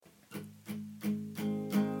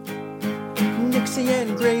Nixie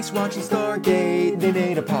and Grace watching Stargate. They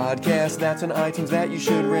made a podcast that's on iTunes that you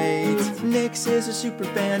should rate. Nix is a super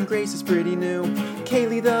fan, Grace is pretty new.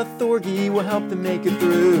 Kaylee the Thorgy will help them make it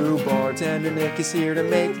through. Bartender Nick is here to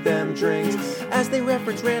make them drinks as they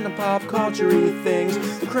reference random pop culture-y things.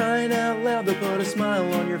 Crying out loud, they'll put a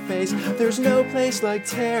smile on your face. There's no place like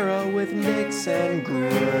Tara with Nix and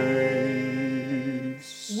Grace.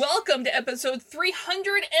 Welcome to episode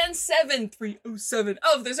 307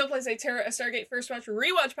 of There's No Place Like Tara, a Stargate First Watch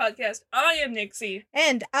Rewatch podcast. I am Nixie.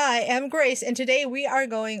 And I am Grace, and today we are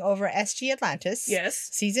going over SG Atlantis. Yes.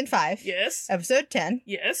 Season 5. Yes. Episode 10.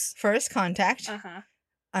 Yes. First Contact. Uh-huh.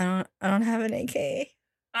 I don't have an AK.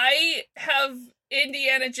 I have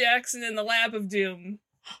Indiana Jackson in the Lab of Doom.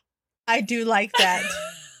 I do like that.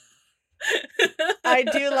 I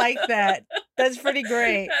do like that. That's pretty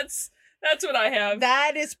great. That's what I have.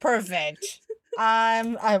 That is perfect.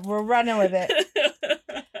 We're running with it.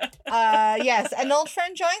 Yes, an old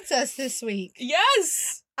friend joins us this week.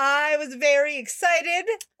 Yes. I was very excited.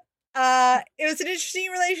 It was an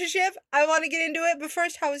interesting relationship. I want to get into it, but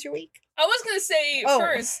first, how was your week? I was going to say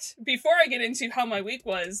first, before I get into how my week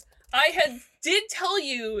was, did tell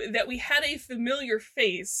you that we had a familiar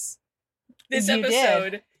face this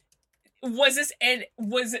episode. Did.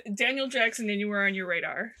 Was Daniel Jackson anywhere on your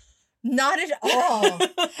radar? Not at all.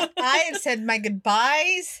 I had said my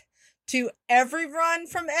goodbyes to everyone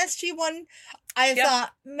from SG1. I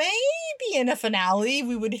thought maybe in a finale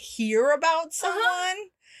we would hear about someone.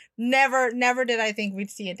 Never did I think we'd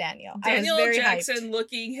see a Daniel. Daniel I was very Jackson hyped.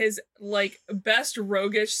 Looking his best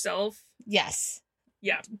roguish self. Yes.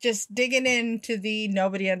 Yeah. Just digging into the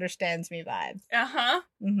nobody understands me vibe. Uh-huh.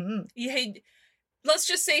 Mm-hmm. Let's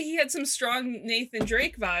just say he had some strong Nathan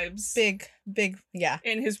Drake vibes. Big, yeah.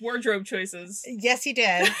 In his wardrobe choices. Yes, he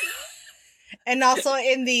did. And also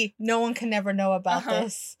in the no one can never know about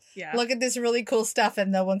this. Yeah. Look at this really cool stuff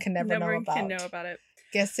and no one can never know about. Can know about it.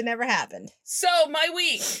 Guess it never happened. So my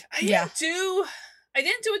week. I didn't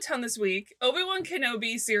do a ton this week. Obi-Wan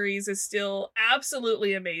Kenobi series is still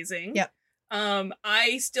absolutely amazing. Yep.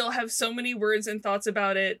 I still have so many words and thoughts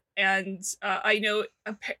about it, and I know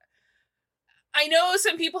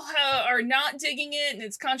some people are not digging it, and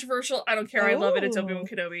it's controversial. I don't care. I love it. It's Obi-Wan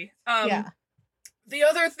Kenobi. The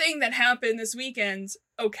other thing that happened this weekend,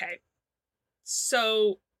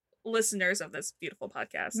 so listeners of this beautiful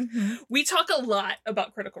podcast, we talk a lot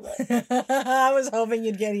about Critical Role. I was hoping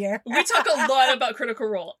you'd get here. We talk a lot about Critical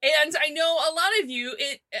Role, and I know a lot of you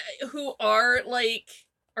who are like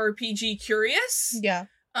RPG curious,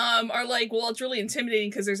 are like, well, it's really intimidating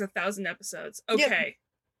because there's 1,000 episodes. Okay. Yep.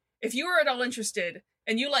 If you are at all interested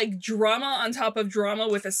and you like drama on top of drama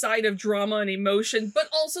with a side of drama and emotion, but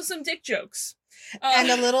also some dick jokes.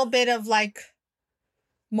 And a little bit of like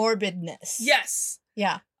morbidness. Yes.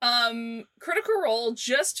 Yeah. Critical Role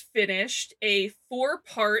just finished a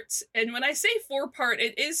 4-part, and when I say 4-part,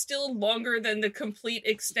 it is still longer than the complete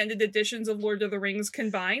extended editions of Lord of the Rings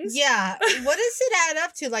combined. Yeah. What does it add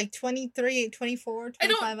up to? Like 23, 24,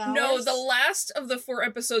 25 hours? No, the last of the 4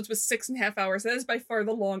 episodes was 6.5 hours. That is by far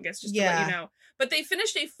the longest, just to let you know. But they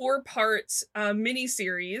finished a 4-part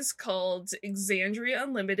mini-series called Exandria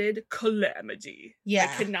Unlimited Calamity. Yeah.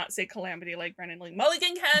 I could not say calamity like Brennan Lee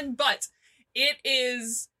Mulligan can, but it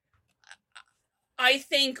is, I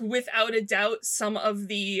think, without a doubt, some of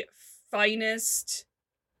the finest.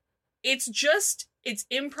 It's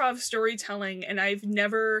improv storytelling, and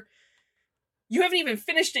you haven't even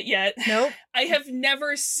finished it yet. Nope. I have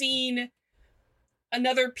never seen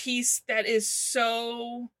another piece that is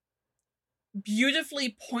so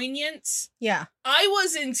beautifully poignant. Yeah. I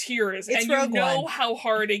was in tears, it's and Rogue you know One. how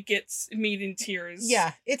hard it gets me in tears.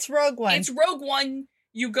 Yeah, it's Rogue One. It's Rogue One.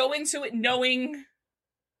 You go into it knowing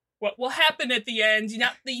what will happen at the end.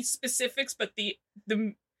 Not the specifics, but the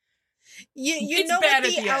you know what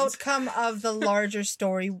the outcome of the larger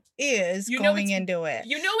story is going into it.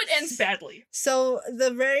 You know it ends badly. So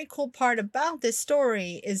the very cool part about this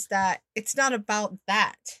story is that it's not about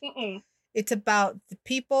that. It's about the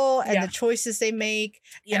people and the choices they make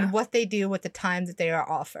and what they do with the time that they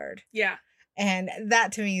are offered. Yeah. And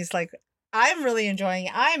that to me is like, I'm really enjoying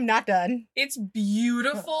it. I'm not done. It's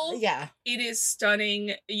beautiful. Yeah. It is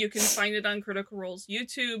stunning. You can find it on Critical Role's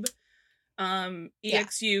YouTube.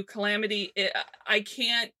 EXU Calamity. I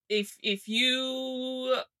can't, if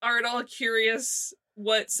you are at all curious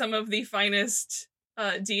what some of the finest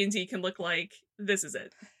D&D can look like, this is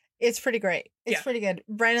it. It's pretty great. It's pretty good.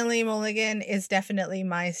 Brennan Lee Mulligan is definitely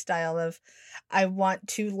my style of, I want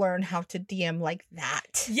to learn how to DM like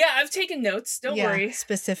that. Yeah, I've taken notes. Don't worry.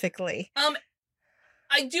 Specifically.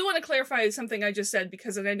 I do want to clarify something I just said,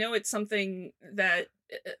 because I know it's something that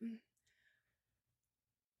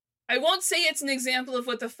I won't say it's an example of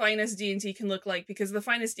what the finest D&D can look like, because the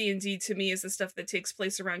finest D&D to me is the stuff that takes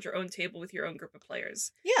place around your own table with your own group of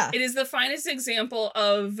players. Yeah. It is the finest example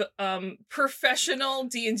of professional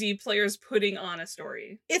D&D players putting on a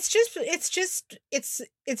story. It's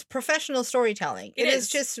professional storytelling. It is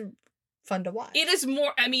just fun to watch. It is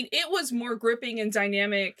more, I mean, it was more gripping and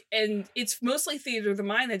dynamic, and it's mostly theater of the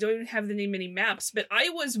mind. I don't even have many maps, but I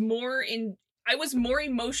was more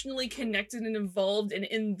emotionally connected and involved and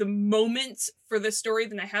in the moment for the story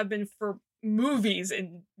than I have been for movies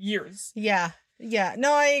in years. Yeah. Yeah.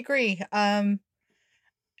 No, I agree.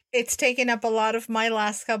 It's taken up a lot of my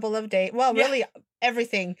last couple of days. Well, really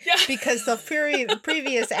everything. Yeah. Because the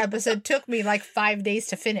previous episode took me like 5 days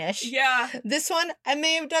to finish. Yeah. This one, I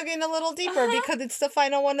may have dug in a little deeper because it's the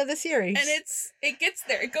final one of the series. And it gets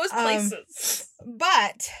there. It goes places.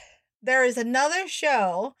 But there is another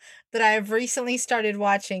show that I've recently started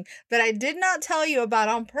watching that I did not tell you about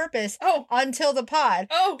on purpose until the pod.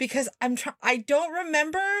 Oh. Because I don't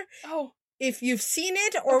remember if you've seen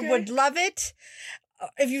it or would love it.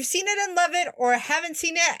 If you've seen it and love it, or haven't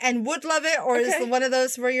seen it and would love it, or is one of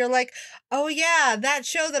those where you're like, oh yeah, that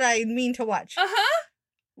show that I mean to watch.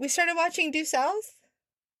 We started watching Due South.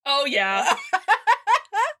 Oh yeah.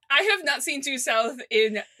 I have not seen Due South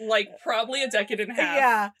in like probably a decade and a half.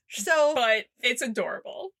 Yeah. So, but it's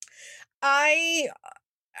adorable. You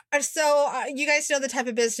guys know the type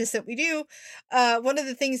of business that we do. One of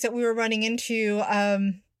the things that we were running into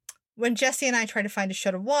when Jesse and I tried to find a show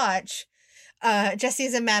to watch. Jesse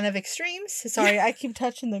is a man of extremes. Sorry, I keep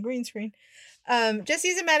touching the green screen. Jesse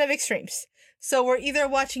is a man of extremes. So we're either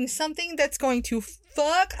watching something that's going to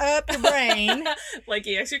fuck up your brain. Like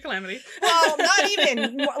EXU Calamity. Well, not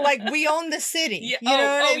even. Like, We Own the City. Yeah. You know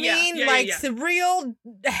what I mean? Yeah, like, the real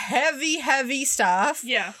heavy stuff.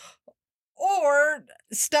 Yeah. Or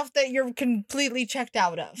stuff that you're completely checked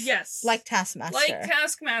out of. Yes. Like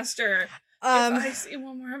Taskmaster. If I see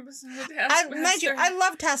one more episode of Taskmaster. Mind you, I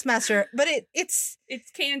love Taskmaster, but it's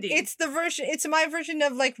candy. It's my version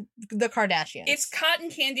of like the Kardashians. It's cotton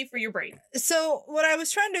candy for your brain. So what I was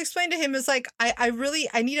trying to explain to him is like I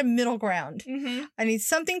need a middle ground. Mm-hmm. I need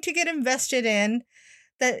something to get invested in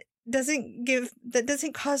that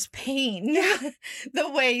doesn't cause pain. The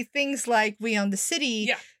way things like We Own the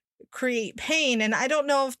City create pain, and I don't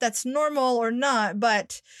know if that's normal or not,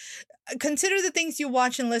 but consider the things you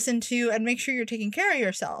watch and listen to and make sure you're taking care of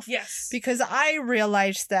yourself. Yes. Because I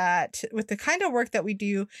realized that with the kind of work that we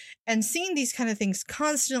do and seeing these kind of things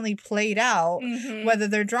constantly played out, whether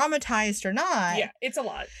they're dramatized or not. Yeah, it's a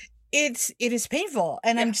lot. It is painful.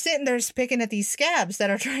 And I'm sitting there picking at these scabs that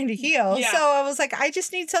are trying to heal. Yeah. So I was like, I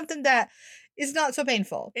just need something that is not so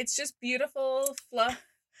painful. It's just beautiful fluff.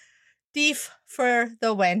 Deef for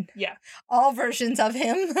the win. Yeah. All versions of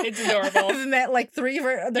him. It's adorable. I've met like three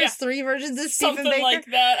versions of Stephen Baker. Something like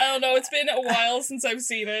that. I don't know. It's been a while since I've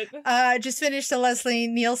seen it. Just finished the Leslie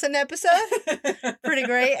Nielsen episode. Pretty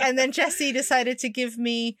great. And then Jesse decided to give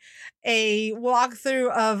me a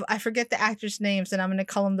walkthrough of, I forget the actors' names, and I'm going to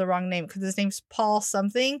call him the wrong name because his name's Paul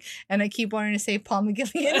something, and I keep wanting to say Paul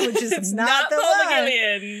McGillion, which is not the Paul one.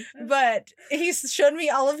 McGillion. But he's showed me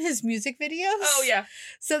all of his music videos. Oh, yeah.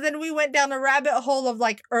 So then we went down a rabbit hole of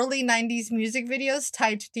like early 90s music videos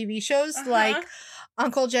tied to TV shows, like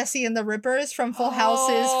Uncle Jesse and the Rippers from Full House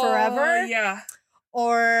is Forever. Yeah.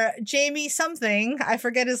 Or Jamie something, I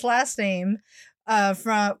forget his last name,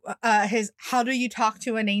 from his How Do You Talk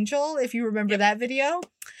to an Angel, if you remember that video.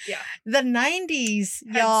 Yeah. The 90s,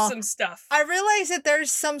 had y'all. Some stuff. I realize that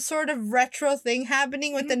there's some sort of retro thing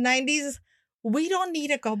happening with the 90s. We don't need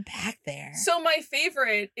to go back there. So my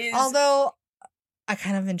favorite is... Although, I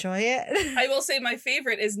kind of enjoy it. I will say my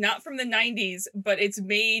favorite is not from the 90s, but it's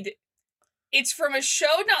from a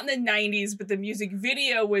show not in the 90s, but the music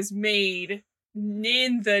video was made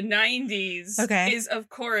in the 90s. Okay. Is, of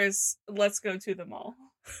course, Let's Go to the Mall.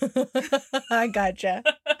 I gotcha.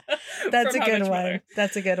 That's a good one.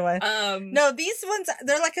 That's a good one. No, these ones,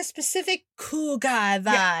 they're like a specific cool guy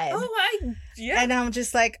vibe. Yeah. And I'm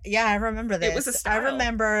just like, yeah, I remember this. It was a style. I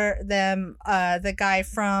remember them, the guy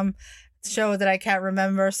from show that I can't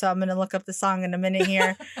remember, so I'm gonna look up the song in a minute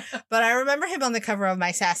here. But I remember him on the cover of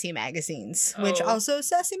my Sassy magazines, which also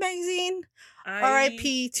Sassy magazine,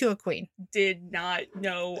 R.I.P. to a queen. Did not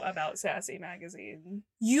know about Sassy magazine.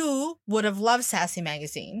 You would have loved Sassy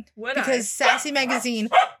magazine because Sassy magazine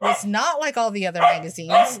was not like all the other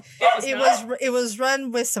magazines. It was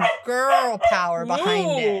run with some girl power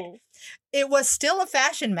behind it. It was still a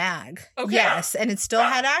fashion mag, yes, and it still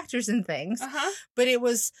had actors and things, but it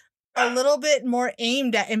was a little bit more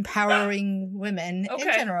aimed at empowering women in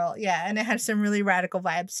general. Yeah, and it had some really radical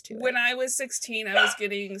vibes to it. When I was 16, I was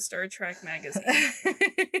getting Star Trek magazine.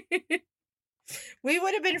 We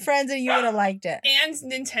would have been friends and you would have liked it. And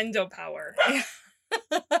Nintendo Power.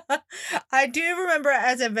 I do remember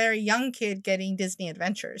as a very young kid getting Disney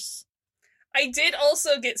Adventures. I did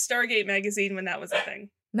also get Stargate magazine when that was a thing.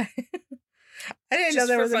 I didn't know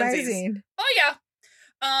there was a magazine. Oh yeah.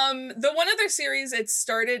 The one other series, it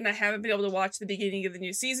started and I haven't been able to watch the beginning of the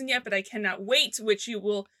new season yet, but I cannot wait, which you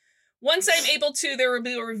will, once I'm able to, there will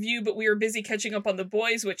be a review, but we are busy catching up on The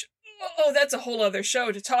Boys, which, that's a whole other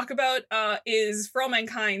show to talk about, is For All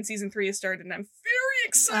Mankind, season 3 has started, and I'm very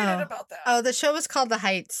excited about that. Oh, the show was called The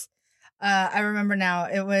Heights. I remember now.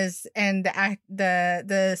 It was, and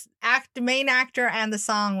the main actor and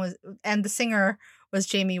the singer was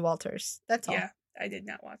Jamie Walters. That's all. Yeah. I did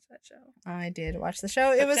not watch that show. I did watch the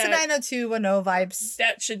show. It was the 90210 vibes.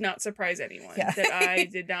 That should not surprise anyone that I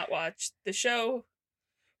did not watch the show.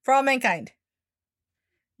 For All Mankind.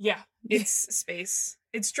 Yeah, it's space.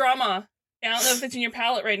 It's drama. I don't know if it's in your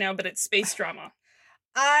palate right now, but it's space drama.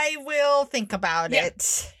 I will think about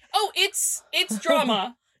it. Oh, it's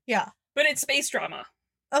drama. Yeah. But it's space drama.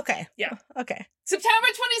 Okay. Yeah. Okay. September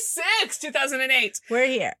 26, 2008. We're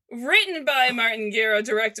here. Written by Martin Guerra,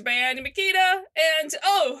 directed by Andy Makita, and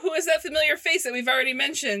who is that familiar face that we've already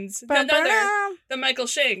mentioned? None other than Michael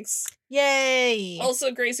Shanks. Yay!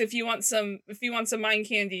 Also, Grace, if you want some mind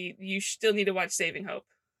candy, you still need to watch Saving Hope.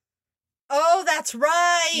 Oh, that's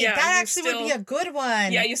right. Yeah, that actually would be a good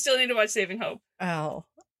one. Yeah, you still need to watch Saving Hope. Oh,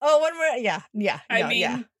 one more. Yeah.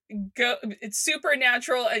 Go. It's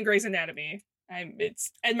Supernatural and Grey's Anatomy.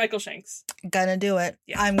 And Michael Shanks. Gonna do it.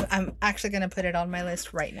 Yeah. I'm actually gonna put it on my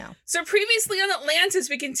list right now. So previously on Atlantis,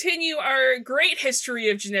 we continue our great history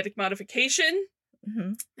of genetic modification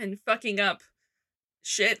and fucking up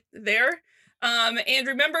shit there. And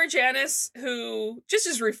remember Janice, who, just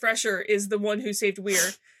as a refresher, is the one who saved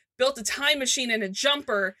Weir, built a time machine and a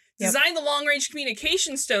jumper, designed the long-range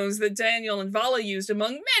communication stones that Daniel and Vala used,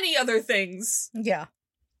 among many other things. Yeah.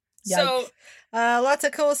 Yikes. So lots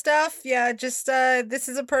of cool stuff. Yeah, just this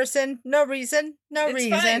is a person. No reason.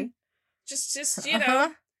 Fine. Just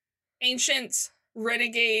ancient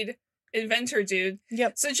renegade inventor dude.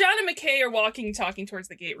 Yep. So John and McKay are talking towards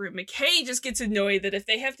the gate room. McKay just gets annoyed that if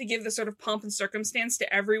they have to give the sort of pomp and circumstance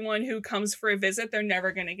to everyone who comes for a visit, they're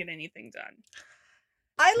never going to get anything done.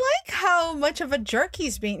 I like how much of a jerk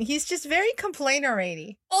he's being. He's just very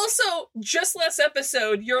complainery. Also, just last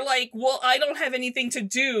episode, you're like, well, I don't have anything to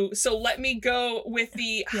do, so let me go with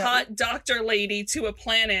the hot doctor lady to a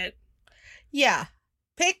planet. Yeah.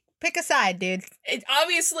 Pick a side, dude.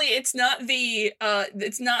 Obviously, it's not the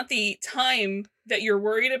time that you're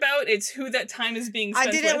worried about. It's who that time is being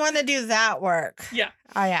spent with. I didn't want to do that work. Yeah.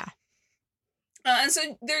 Oh, yeah. And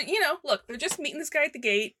so they're, they're just meeting this guy at the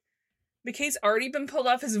gate. McKay's already been pulled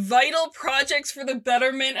off his vital projects for the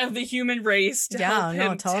betterment of the human race to help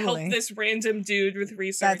this random dude with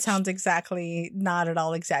research. That sounds exactly not at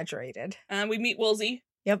all exaggerated. We meet Woolsey.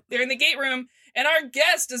 Yep. They're in the gate room, and our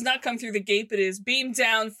guest does not come through the gate, but is beamed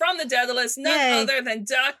down from the Daedalus, none other than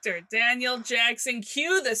Dr. Daniel Jackson.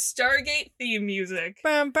 Cue the Stargate theme music.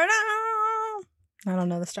 I don't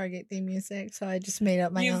know the Stargate theme music, so I just made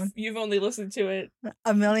up my own. You've only listened to it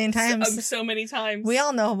a million times. So many times. We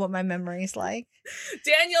all know what my memory's like.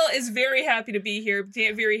 Daniel is very happy to be here,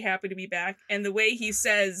 very happy to be back, and the way he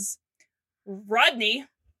says Rodney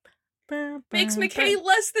makes McKay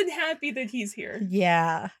less than happy that he's here.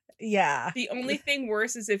 Yeah. The only thing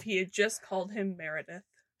worse is if he had just called him Meredith.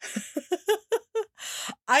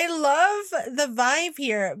 I love the vibe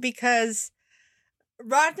here because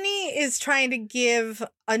Rodney is trying to give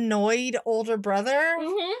annoyed older brother,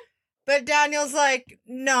 but Daniel's like,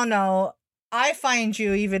 no, I find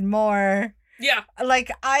you even more. Yeah.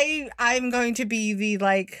 Like, I'm going to be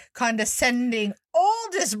the, condescending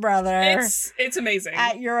oldest brother. It's amazing.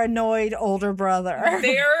 At your annoyed older brother.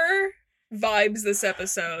 Their vibes this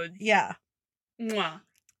episode. Yeah. Mwah.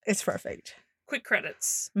 It's perfect. Quick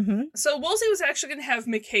credits. So Woolsey was actually going to have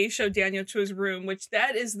McKay show Daniel to his room, which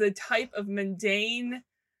that is the type of mundane,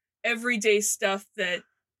 everyday stuff that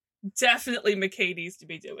definitely McKay needs to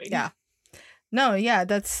be doing. Yeah. No, yeah,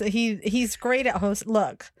 he's great at host.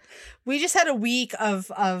 Look, we just had a week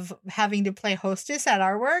of having to play hostess at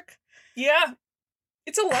our work. Yeah.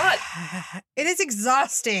 It's a lot. It is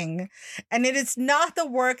exhausting. And it is not the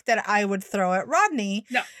work that I would throw at Rodney.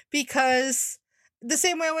 No. Because the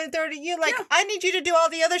same way I would throw it at you, I need you to do all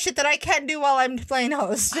the other shit that I can't do while I'm playing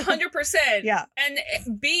host. 100%. Yeah.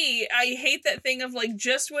 And B, I hate that thing of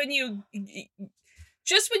just when you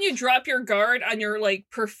Just when you drop your guard on your, like,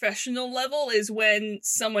 professional level is when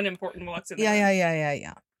someone important walks in the room.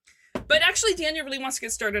 Yeah. But actually, Daniel really wants to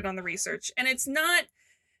get started on the research. And it's not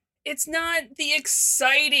the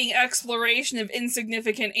exciting exploration of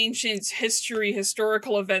insignificant ancient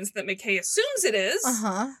historical events that McKay assumes it is.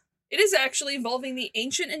 Uh-huh. It is actually involving the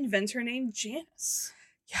ancient inventor named Janus.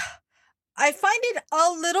 Yeah. I find it a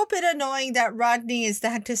little bit annoying that Rodney is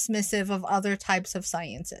that dismissive of other types of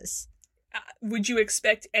sciences. Would you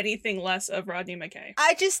expect anything less of Rodney McKay?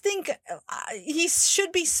 I just think he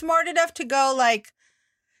should be smart enough to go, like,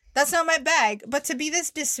 that's not my bag. But to be this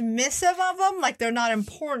dismissive of them, like they're not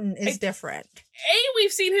important, is different. A,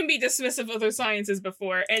 we've seen him be dismissive of other sciences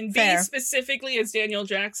before. And Fair. B, specifically as Daniel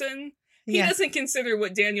Jackson, he doesn't consider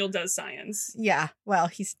what Daniel does science. Yeah, well,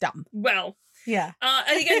 he's dumb. Well... Yeah.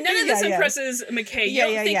 And again, none of this impresses McKay. You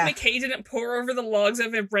don't think McKay didn't pore over the logs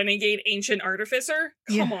of a renegade ancient artificer?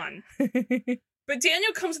 Come on. But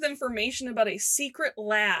Daniel comes with information about a secret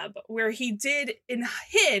lab where he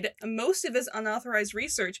hid most of his unauthorized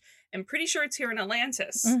research. I'm pretty sure it's here in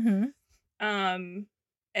Atlantis. Mm-hmm.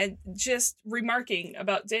 And just remarking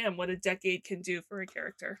about, damn, what a decade can do for a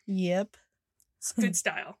character. Yep. It's good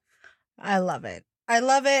style. I love it. I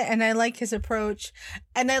love it, and I like his approach.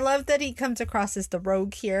 And I love that he comes across as the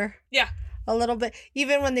rogue here. Yeah. A little bit.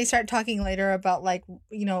 Even when they start talking later about, like,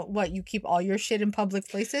 you know, what, you keep all your shit in public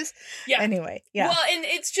places? Yeah. Anyway, yeah. Well, and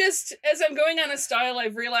it's just, as I'm going on a style,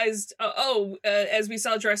 I've realized, as we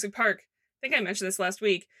saw Jurassic Park, I think I mentioned this last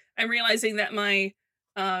week, I'm realizing that my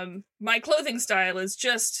clothing style is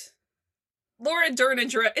just Laura Dern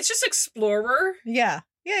and it's just explorer. Yeah.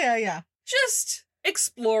 Just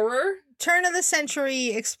explorer. Turn of the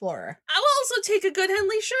century explorer. I'll also take a good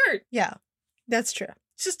Henley shirt. Yeah, that's true.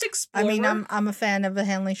 Just explorer. I mean, I'm a fan of a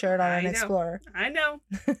Henley shirt on an explorer. I know.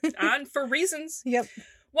 For reasons. Yep.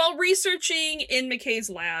 While researching in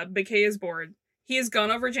McKay's lab, McKay is bored. He has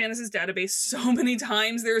gone over Janus's database so many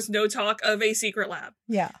times, there's no talk of a secret lab.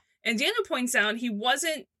 Yeah. And Daniel points out he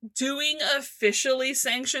wasn't doing officially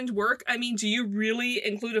sanctioned work. I mean, do you really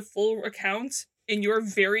include a full account in your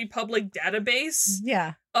very public database?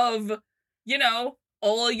 Yeah. Of, you know,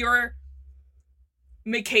 all your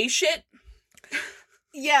McKay shit?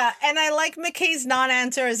 Yeah, and I like McKay's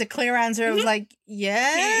non-answer as a clear answer. It was like,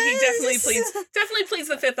 yeah. He definitely pleads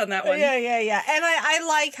the fifth on that one. Yeah. And I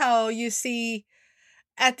like how you see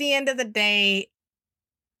at the end of the day,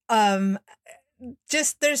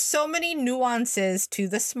 just there's so many nuances to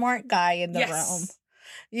the smart guy in the room.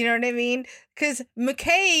 You know what I mean? Because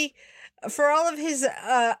McKay, for all of his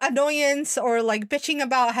annoyance or like bitching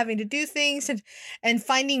about having to do things and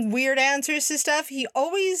finding weird answers to stuff, he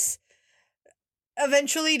always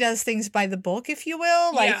eventually does things by the book, if you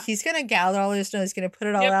will. Like he's gonna gather all his notes, he's gonna put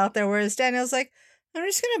it all out there. Whereas Daniel's like, I'm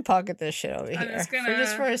just gonna pocket this shit over here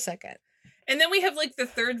just for a second. And then we have like the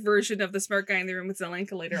third version of the smart guy in the room with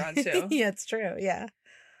Zelenka later on too. Yeah, it's true. Yeah.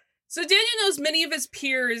 So Daniel knows many of his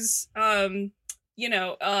peers, of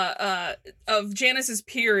Janus's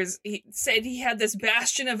peers. He said he had this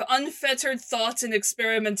bastion of unfettered thought and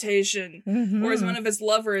experimentation, or as one of his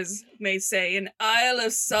lovers may say, an isle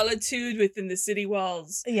of solitude within the city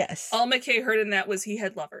walls. Yes. All McKay heard in that was he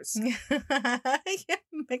had lovers. Yeah,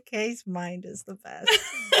 McKay's mind is the best.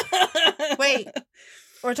 Wait,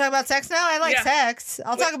 we're talking about sex now? I like sex.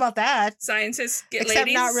 I'll talk about that. Scientists get Except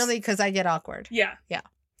ladies. Not really, because I get awkward. Yeah. Yeah.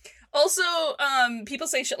 Also, people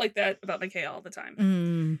say shit like that about McKay all the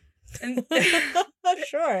time. And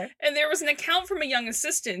sure. And there was an account from a young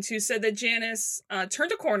assistant who said that Janus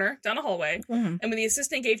turned a corner down a hallway, and when the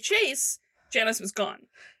assistant gave chase, Janus was gone.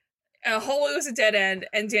 A hallway was a dead end,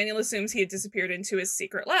 and Daniel assumes he had disappeared into his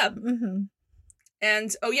secret lab.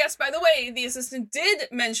 And, oh yes, by the way, the assistant did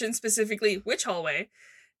mention specifically which hallway,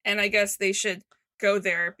 and I guess they should go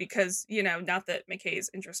there because, not that McKay is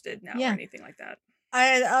interested now or anything like that.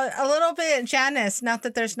 A little bit, Janus, not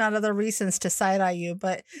that there's not other reasons to side-eye you,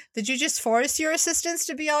 but did you just force your assistants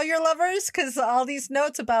to be all your lovers? Because all these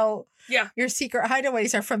notes about your secret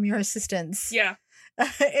hideaways are from your assistants. Yeah.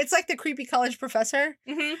 It's like the creepy college professor.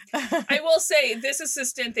 I will say, this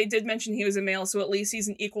assistant, they did mention he was a male, so at least he's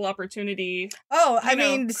an equal opportunity. Oh, I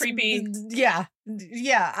mean, creepy. Yeah.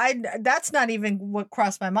 That's not even what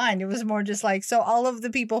crossed my mind. It was more just like, so all of the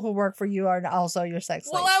people who work for you are also your sex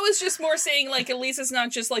slaves. Well, I was just more saying, like, at least it's not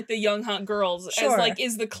just like the young hot girls, as like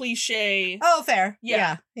is the cliche. Oh, fair.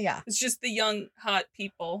 Yeah. It's just the young hot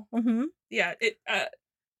people. Yeah.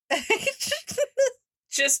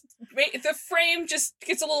 Just the frame just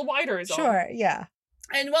gets a little wider is all. Sure, yeah.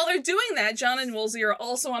 And while they're doing that, John and Woolsey are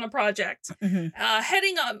also on a project.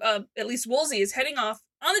 Heading up, at least Woolsey is heading off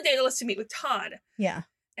on the data list to meet with Todd. Yeah.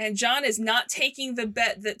 And John is not taking the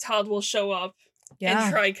bet that Todd will show up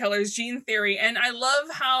and try Keller's gene theory. And I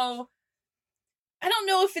love how, I don't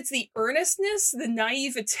know if it's the earnestness, the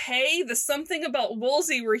naivete, the something about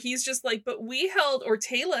Woolsey where he's just like, but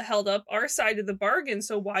Taylor held up our side of the bargain,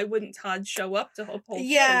 so why wouldn't Todd show up to uphold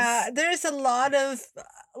his? There's a lot of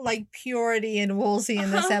like purity in Woolsey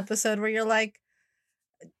in this episode where you're like,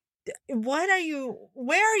 what are you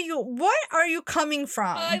coming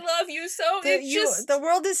from? I love you so. The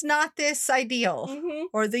world is not this ideal,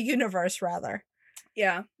 or the universe rather.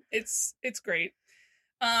 Yeah, it's great.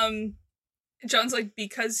 John's like,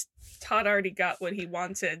 because Todd already got what he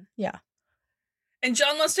wanted. Yeah. And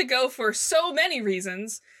John wants to go for so many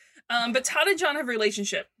reasons. But Todd and John have a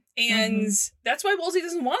relationship. And that's why Woolsey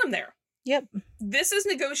doesn't want him there. Yep. This is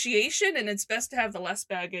negotiation, and it's best to have the less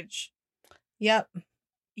baggage. Yep.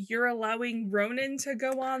 You're allowing Ronan to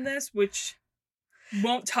go on this, which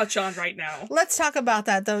won't touch on right now. Let's talk about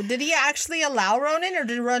that, though. Did he actually allow Ronan, or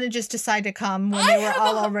did Ronan just decide to come when they were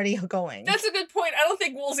all already going? That's a good point. I don't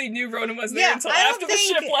think Woolsey knew Ronan was there until after the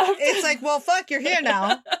ship left. It's like, well, fuck, you're here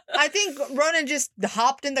now. I think Ronan just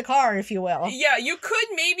hopped in the car, if you will. Yeah, you could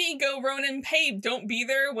maybe go, Ronan, hey, don't be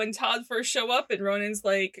there when Todd first show up, and Ronan's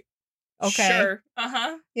like, okay. Sure.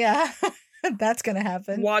 Yeah, that's gonna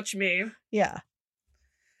happen. Watch me. Yeah.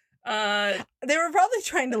 They were probably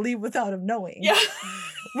trying to leave without him knowing. Yeah.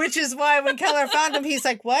 Which is why when Keller found him, he's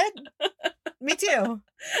like, what? Me too.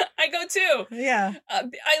 I go too. Yeah.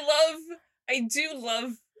 I do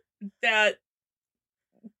love that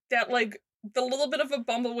like the little bit of a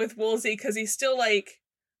bumble with Woolsey, because he's still like,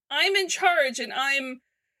 I'm in charge and I'm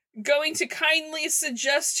going to kindly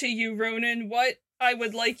suggest to you, Ronan, what I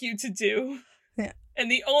would like you to do. Yeah.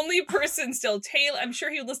 And the only person still, Taylor, I'm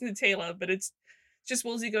sure he'll listen to Taylor, but it's just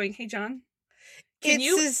Woolsey going, hey, John, can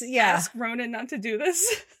you ask Ronan not to do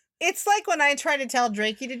this? It's like when I try to tell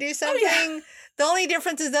Drakey to do something. Oh, yeah. The only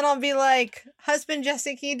difference is then I'll be like, husband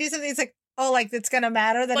Jesse, can you do something? He's like, oh, like it's going to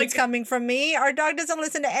matter that it's coming from me? Our dog doesn't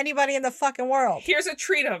listen to anybody in the fucking world. Here's a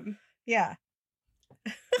treatum. Yeah.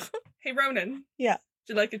 Hey, Ronan. Yeah. Would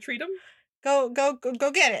you like a treatum? Go get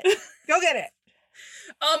it. Go get it.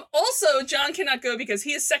 Also, John cannot go because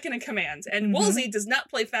he is second in command, and Woolsey does not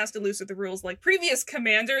play fast and loose with the rules like previous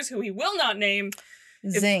commanders, who he will not name.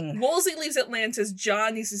 Zing. If Woolsey leaves Atlantis,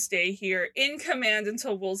 John needs to stay here in command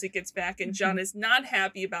until Woolsey gets back, and John is not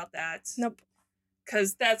happy about that. Nope.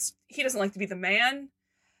 Because he doesn't like to be the man,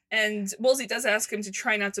 and Woolsey does ask him to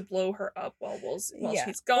try not to blow her up while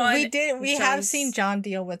she's gone. We have seen John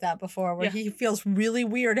deal with that before, where he feels really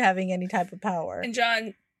weird having any type of power. And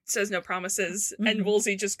John says no promises, and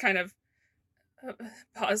Woolsey just kind of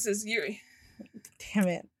pauses. Damn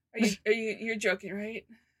it! You're joking, right?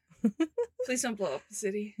 Please don't blow up the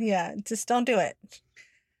city. Yeah, just don't do it.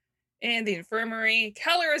 And the infirmary,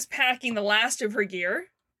 Keller is packing the last of her gear,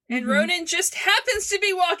 and Ronan just happens to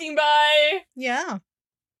be walking by. Yeah.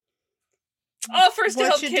 Offers to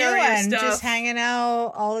help carry stuff. Just hanging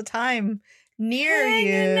out all the time near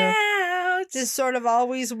you. Just sort of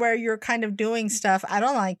always where you're kind of doing stuff. I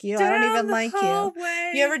don't like you. I don't even like you.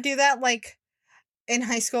 You ever do that, like in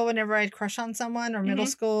high school whenever I'd crush on someone, or middle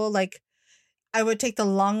school? Like I would take the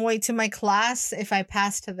long way to my class if I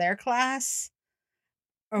passed to their class.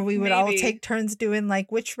 Or we would all take turns doing like,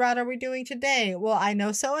 which route are we doing today? Well, I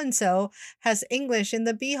know so-and-so has English in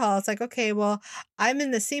the B hall. It's like, okay, well, I'm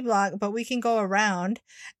in the C block, but we can go around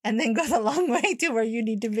and then go the long way to where you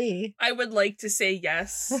need to be. I would like to say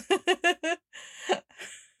yes.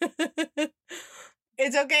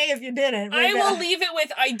 It's okay if you didn't. I will leave it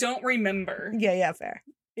with, I don't remember. Yeah, fair.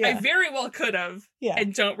 Yeah. I very well could have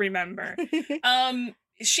and don't remember.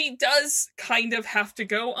 She does kind of have to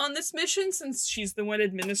go on this mission since she's the one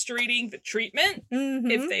administrating the treatment.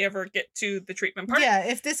 If they ever get to the treatment part. Yeah,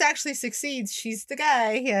 if this actually succeeds, she's the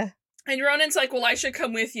guy. Yeah. And Ronan's like, well, I should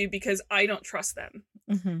come with you because I don't trust them.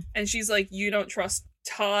 And she's like, you don't trust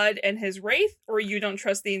Todd and his Wraith, or you don't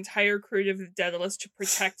trust the entire crew of the Daedalus to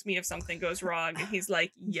protect me if something goes wrong? And he's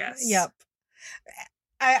like, yes. Yep.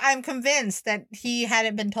 I'm convinced that he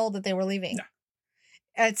hadn't been told that they were leaving. No.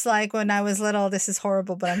 It's like when I was little, this is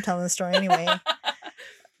horrible, but I'm telling the story anyway.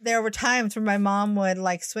 There were times where my mom would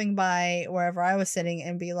like swing by wherever I was sitting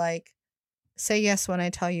and be like, say yes when I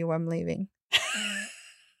tell you I'm leaving.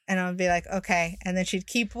 And I would be like, okay. And then she'd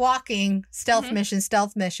keep walking, stealth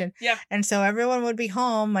mission. Yeah. And so everyone would be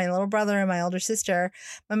home, my little brother and my older sister.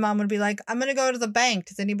 My mom would be like, I'm going to go to the bank.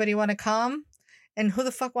 Does anybody want to come? And who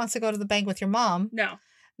the fuck wants to go to the bank with your mom? No.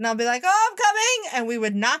 And I'll be like, oh, I'm coming. And we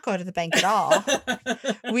would not go to the bank at all.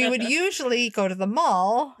 We would usually go to the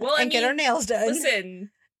mall get our nails done. Listen.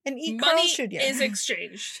 And eat money Carl's Jr. is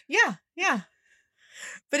exchanged. Yeah.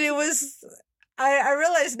 But it was, I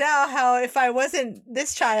realize now how if I wasn't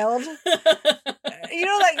this child,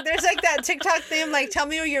 like there's like that TikTok thing, like tell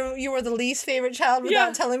me you were the least favorite child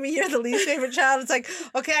without telling me you're the least favorite child. It's like,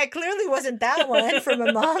 okay, I clearly wasn't that one from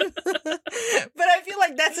my mom. But I feel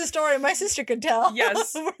like that's a story my sister could tell.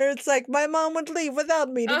 Yes. Where it's like my mom would leave without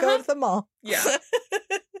me to go to the mall. Yeah.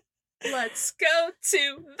 Let's go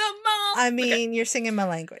to the mall. I mean, you're singing my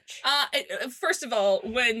language. First of all,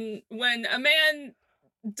 when a man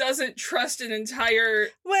doesn't trust an entire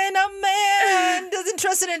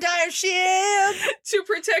ship to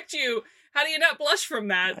protect you, how do you not blush from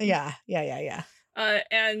that? Yeah.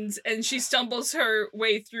 And she stumbles her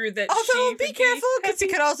way through that. Also, be careful because it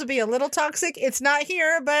could also be a little toxic. It's not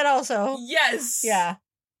here, but also yes, yeah.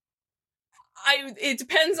 It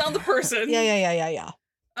depends on the person. Yeah.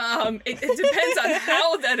 It depends on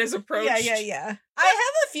how that is approached. Yeah. I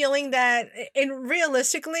have a feeling that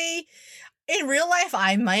realistically, in real life,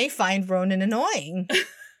 I might find Ronan annoying.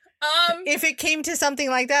 If it came to something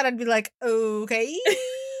like that, I'd be like, okay,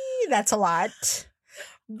 that's a lot.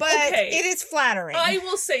 But it is flattering. I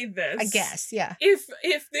will say this. I guess, yeah.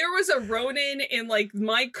 If there was a Ronan in like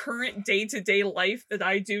my current day-to-day life that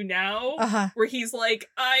I do now, where he's like,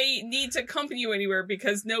 I need to accompany you anywhere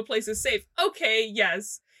because no place is safe. Okay,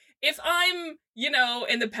 yes. If I'm,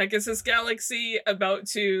 in the Pegasus Galaxy about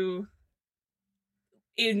to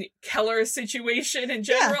in Keller's situation in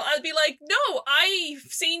general, I'd be like, no, I've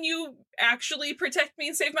seen you actually protect me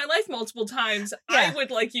and save my life multiple times. I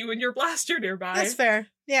would like you and your blaster nearby. That's fair.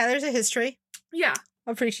 Yeah, there's a history. Yeah.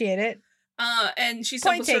 Appreciate it. And she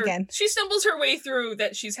stumbles her way through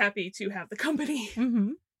that she's happy to have the company.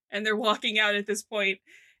 Mm-hmm. And they're walking out at this point,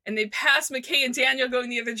 and they pass McKay and Daniel going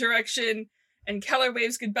the other direction, and Keller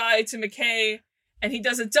waves goodbye to McKay. And he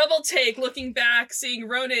does a double take, looking back, seeing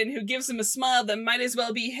Ronan, who gives him a smile that might as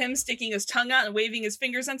well be him sticking his tongue out and waving his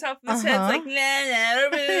fingers on top of his head. It's like,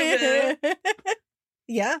 nah.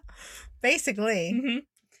 Yeah, basically. Mm-hmm.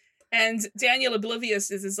 And Daniel,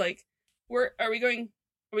 oblivious, is like, are we going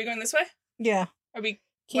this way? Yeah.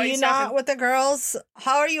 Can you not with the girls?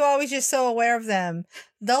 How are you always just so aware of them?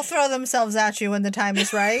 They'll throw themselves at you when the time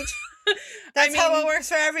is right. That's how it works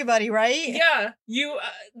for everybody, right? Yeah.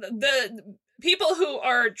 The people who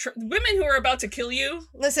are women who are about to kill you.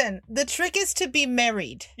 Listen, the trick is to be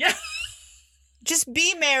married. Yeah. Just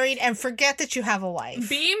be married and forget that you have a wife.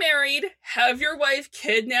 Be married, have your wife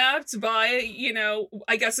kidnapped by,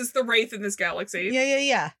 I guess it's the Wraith in this galaxy.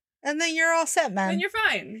 Yeah. And then you're all set, man. Then you're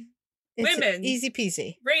fine. It's women. Easy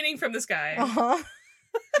peasy. Raining from the sky.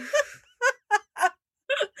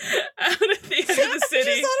 Out at the end of the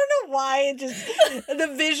city. I don't know why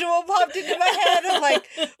the visual popped into my head of like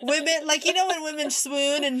women, like when women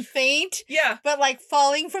swoon and faint, but like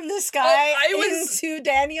falling from the sky into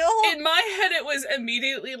Daniel. In my head, it was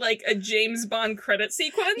immediately like a James Bond credit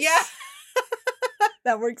sequence. Yeah,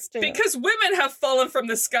 that works too. Because women have fallen from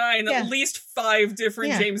the sky in at least 5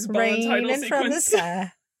 different James Bond title sequences. From the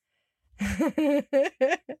sky.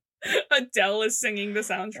 Adele is singing the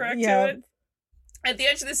soundtrack to it. At the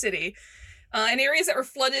edge of the city, in areas that were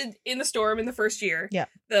flooded in the storm in the first year,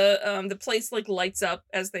 the place like lights up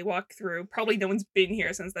as they walk through. Probably no one's been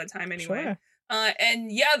here since that time anyway. Sure.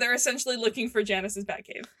 And they're essentially looking for Janice's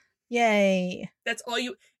Batcave. Yay! That's all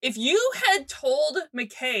you. If you had told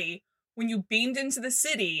McKay when you beamed into the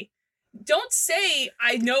city, don't say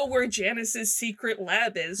I know where Janice's secret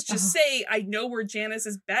lab is. Just say I know where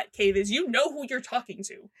Janice's Batcave is. You know who you're talking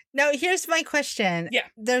to. Now, here's my question. Yeah.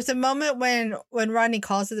 There's a moment when Rodney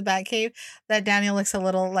calls it the Batcave that Daniel looks a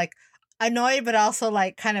little like annoyed, but also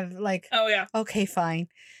like kind of like, oh yeah, okay, fine.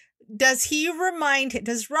 Does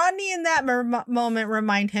Rodney in that moment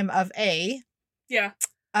remind him of A,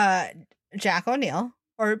 Jack O'Neill,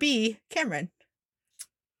 or B, Cameron?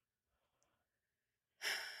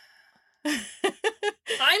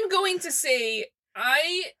 I'm going to say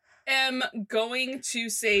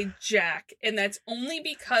Jack, and that's only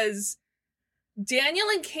because Daniel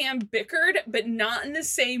and Cam bickered, but not in the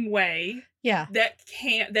same way. Yeah. That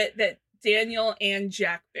Daniel and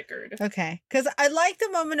Jack bickered. Okay. Because I like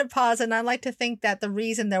the moment of pause, and I like to think that the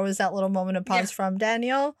reason there was that little moment of pause from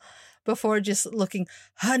Daniel before just looking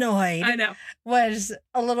annoyed, I know, was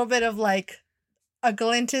a little bit of like a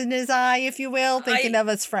glint in his eye, if you will, thinking of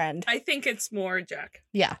his friend. I think it's more Jack.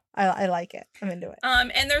 Yeah, I like it. I'm into it.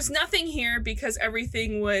 And there's nothing here because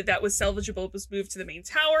everything that was salvageable was moved to the main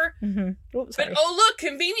tower. Mm-hmm. Oops, but look,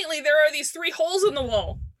 conveniently there are these 3 holes in the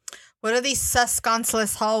wall. What are these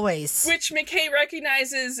sconceless hallways? Which McKay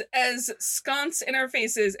recognizes as sconce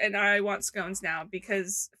interfaces, and I want scones now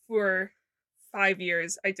because for 5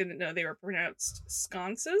 years I didn't know they were pronounced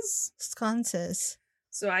sconces. Sconces.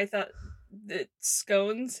 So I thought that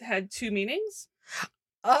scones had two meanings.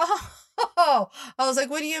 Oh, I was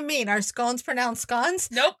like, what do you mean? Are scones pronounced scones?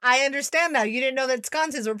 Nope. I understand now. You didn't know that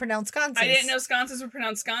sconces were pronounced sconces. I didn't know sconces were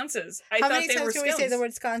pronounced sconces. How many times can we say the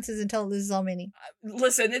word sconces until it loses all meaning?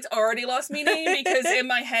 Listen, it's already lost meaning because in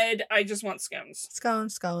my head, I just want scones.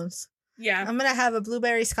 Scones. Yeah. I'm going to have a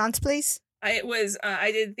blueberry sconce, please. I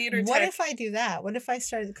did theater tech. What if I do that? What if I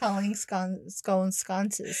started calling scones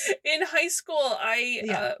sconces? In high school,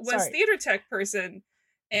 I was theater tech person,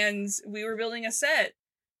 and we were building a set.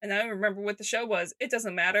 And I don't remember what the show was. It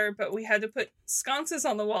doesn't matter, but we had to put sconces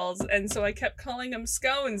on the walls. And so I kept calling them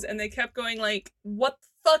scones. And they kept going like, what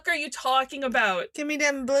the fuck are you talking about? Give me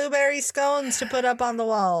them blueberry scones to put up on the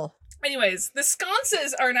wall. Anyways, the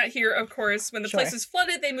sconces are not here, of course. When the place was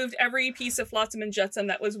flooded, they moved every piece of flotsam and jetsam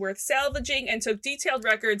that was worth salvaging and took detailed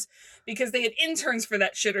records because they had interns for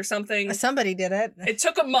that shit or something. Somebody did it. It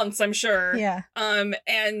took them months, I'm sure. Yeah.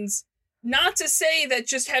 And not to say that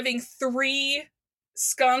just having 3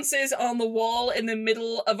 sconces on the wall in the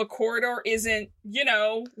middle of a corridor isn't,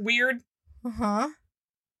 weird.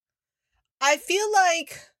 I feel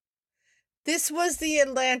like this was the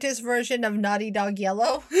Atlantis version of Naughty Dog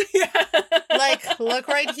Yellow. Yeah. Like, look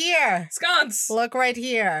right here. Sconce. Look right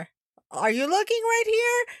here. Are you looking right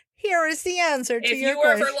here? Here is the answer to your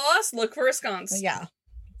question. If you were ever lost, look for a sconce. Yeah.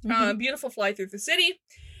 Beautiful fly through the city.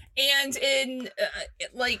 And in,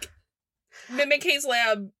 McKay's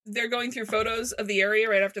lab, they're going through photos of the area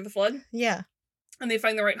right after the flood. Yeah. And they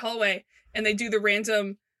find the right hallway. And they do the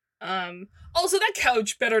random... Also, that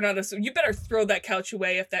couch better not assume. You better throw that couch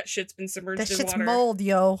away if that shit's been submerged in water. That shit's mold,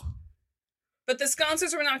 yo. But the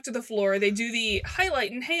sconces were knocked to the floor. They do the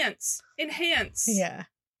highlight, enhance. Yeah.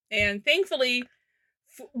 And thankfully,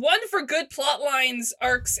 one for good plot lines,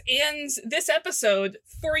 arcs, and this episode,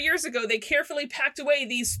 4 years ago, they carefully packed away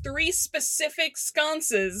these 3 specific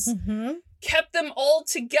sconces, kept them all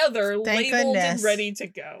together, labeled and ready to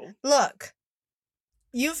go. Look,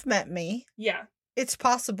 you've met me. Yeah. It's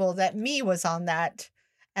possible that me was on that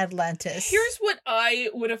Atlantis. Here's what I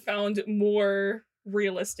would have found more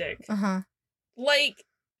realistic. Like,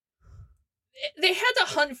 they had to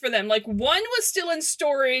hunt for them. Like, one was still in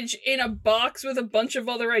storage in a box with a bunch of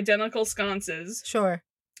other identical sconces. Sure.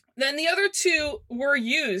 Then the other 2 were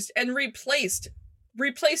used and replaced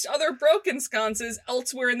other broken sconces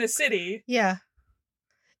elsewhere in the city. Yeah.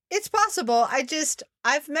 It's possible.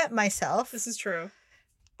 I've met myself. This is true.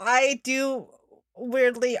 I do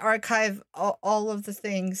weirdly archive all of the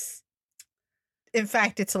things. In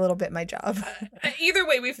fact, it's a little bit my job. Either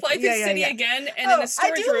way, we fly through the city again, and in a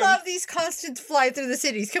storage room. I do love these constant fly through the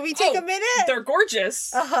cities. Can we take a minute? They're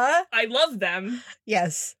gorgeous. I love them.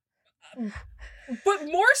 Yes. But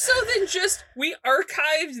more so than just we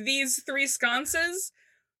archived these 3 sconces,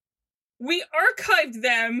 we archived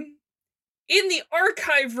them in the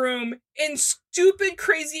archive room in stupid,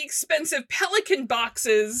 crazy, expensive Pelican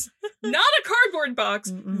boxes, not a cardboard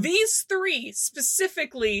box. These 3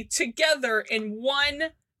 specifically together in one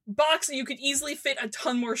box that you could easily fit a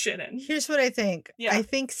ton more shit in. Here's what I think. Yeah. I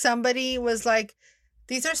think somebody was like,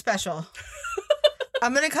 these are special.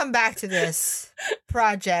 I'm going to come back to this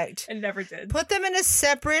project. And never did. Put them in a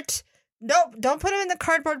separate... Nope, don't put them in the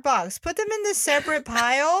cardboard box. Put them in the separate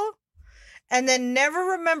pile. And then never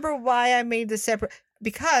remember why I made the separate...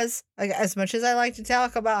 Because, as much as I like to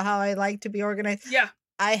talk about how I like to be organized... Yeah.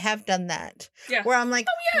 I have done that. Yeah. Where I'm like,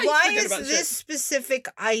 why is this specific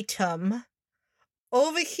item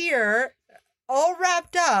over here all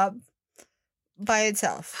wrapped up by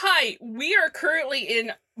itself? Hi, we are currently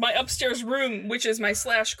in my upstairs room, which is my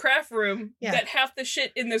 /craft room, that half the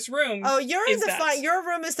shit in this room. Oh, your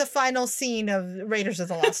room is the final scene of Raiders of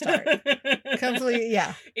the Lost Ark. Completely,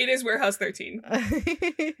 yeah. It is Warehouse 13.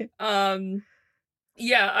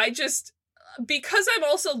 Yeah, I just, because I'm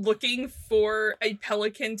also looking for a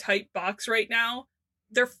Pelican type box right now,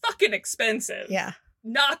 they're fucking expensive. Yeah.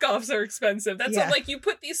 Knockoffs are expensive. That's all, like, you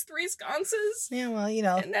put these 3 sconces. Yeah, well,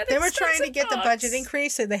 they were trying to get the budget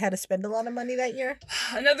increase, so they had to spend a lot of money that year.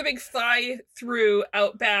 Another big fly through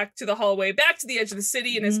out back to the hallway, back to the edge of the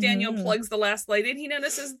city, and as Daniel plugs the last light in, he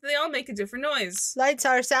notices that they all make a different noise. Lights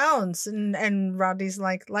are sounds, and Rodney's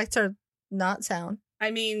like, lights are not sound. I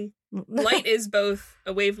mean, light is both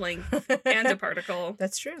a wavelength and a particle.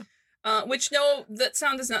 That's true. Which, no, that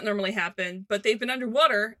sound does not normally happen, but they've been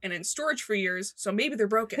underwater and in storage for years, so maybe they're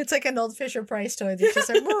broken. It's like an old Fisher-Price toy that's just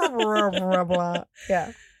like, blah, blah, blah, blah.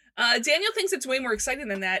 Yeah. Daniel thinks it's way more exciting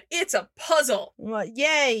than that. It's a puzzle. Well,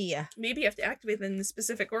 yay. Maybe you have to activate them in a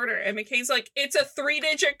specific order. And McKay's like, it's a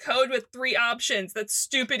 3-digit code with 3 options. That's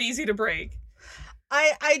stupid easy to break.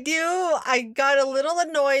 I got a little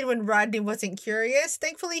annoyed when Rodney wasn't curious.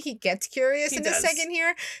 Thankfully, he gets curious in a second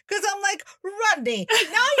here. Because I'm like, Rodney,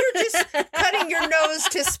 now you're just cutting your nose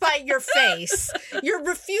to spite your face. You're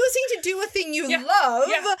refusing to do a thing you love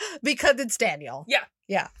because it's Daniel. Yeah.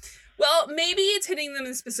 Yeah. Well, maybe it's hitting them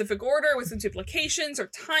in specific order with some duplications or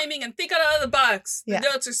timing, and think out of the box. The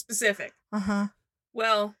notes are specific. Uh-huh.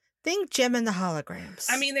 Well... Think Jem and the Holograms.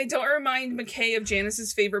 I mean, they don't remind McKay of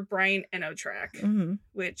Janice's favorite Brian Eno track,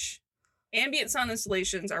 which ambient sound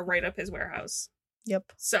installations are right up his warehouse.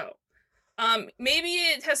 Yep. So, maybe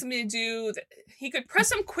it has something to do that he could press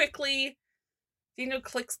them quickly. Daniel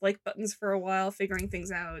clicks like buttons for a while, figuring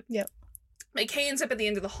things out. Yep. McKay ends up at the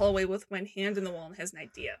end of the hallway with one hand in the wall and has an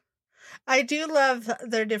idea. I do love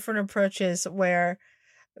their different approaches where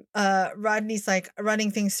Rodney's like running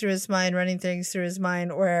things through his mind,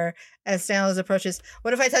 where as Daniel's approaches,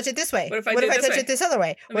 what if I touch it this way? What if I touch it this other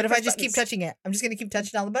way? What if I just keep touching it? I'm just going to keep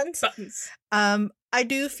touching all the buttons? I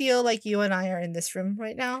do feel like you and I are in this room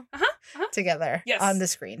right now together on the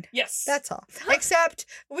screen. Yes. That's all. Except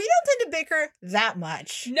we don't tend to bicker that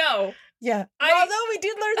much. No. Yeah. Although we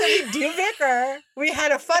did learn that we do bicker. We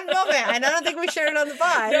had a fun moment, and I don't think we shared it on the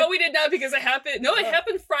pod. No, we did not, because it happened. No, it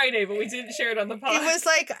happened Friday, but we didn't share it on the pod.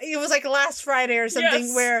 It was like last Friday or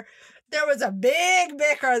something where there was a big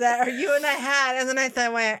bicker that you and I had, and then I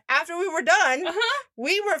thought, after we were done,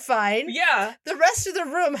 we were fine. Yeah. The rest of the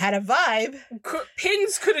room had a vibe.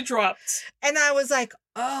 Pins could have dropped. And I was like,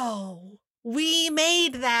 oh, we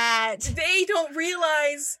made that. They don't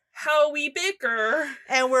realize how we bicker.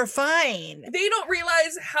 And we're fine. They don't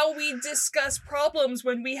realize how we discuss problems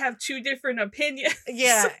when we have two different opinions.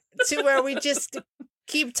 Yeah, to where we just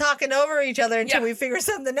keep talking over each other until we figure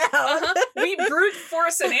something out. We brute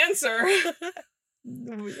force an answer.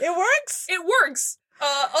 It works. It works.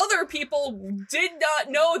 Other people did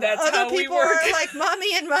not know that's how we work. Other people are like,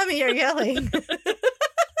 Mommy and Mommy are yelling.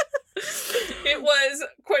 It was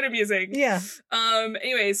quite amusing. Yeah.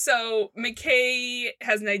 Anyway, so McKay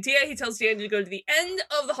has an idea. He tells Daniel to go to the end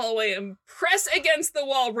of the hallway and press against the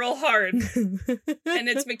wall real hard. And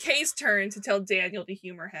it's McKay's turn to tell Daniel to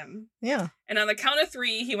humor him. Yeah. And on the count of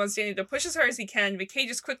 3, he wants Daniel to push as hard as he can. McKay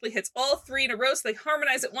just quickly hits all 3 in a row so they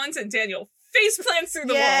harmonize at once, and Daniel face plants through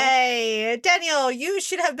the wall. Yay! Daniel, you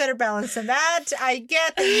should have better balance than that. I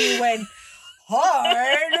get that you went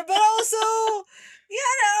hard, but also...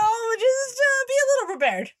 just be a little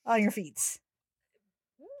prepared on your feet.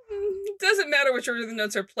 It doesn't matter which order the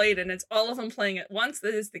notes are played in. It's all of them playing at once.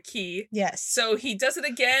 That is the key. Yes. So he does it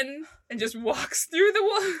again and just walks through the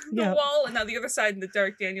wall. And on the other side in the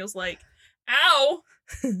dark, Daniel's like, ow!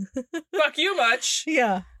 Fuck you much.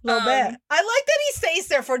 Yeah, a little bit. I like that he stays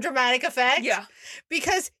there for dramatic effect. Yeah.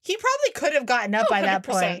 Because he probably could have gotten up by that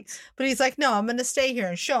point. But he's like, no, I'm going to stay here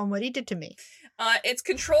and show him what he did to me. It's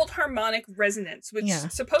controlled harmonic resonance, which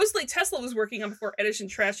supposedly Tesla was working on before Edison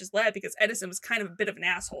trashed his lab because Edison was kind of a bit of an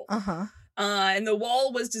asshole. And the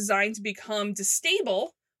wall was designed to become destable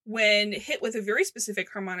when hit with a very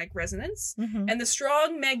specific harmonic resonance. And the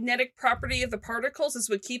strong magnetic property of the particles is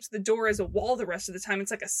what keeps the door as a wall the rest of the time. It's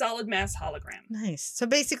like a solid mass hologram. Nice. So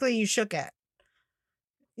basically you shook it.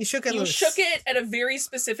 You shook it loose. You shook it at a very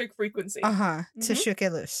specific frequency. To shook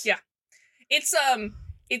it loose. Yeah. It's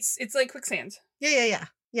like quicksand. Yeah.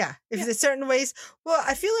 If there's certain ways, well,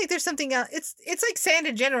 I feel like there's something else. It's like sand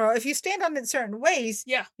in general. If you stand on it certain ways,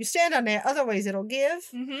 you stand on it. Other ways it'll give.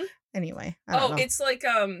 Anyway, I don't know. It's like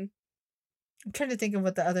I'm trying to think of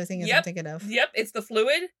what the other thing is I'm thinking of. Yep, it's the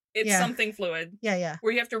fluid. It's something fluid. Yeah.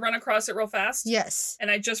 Where you have to run across it real fast. Yes. And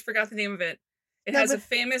I just forgot the name of it. It has a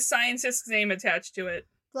famous scientist's name attached to it.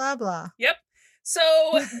 Blah blah. Yep. So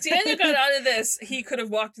Daniel got out of this. He could have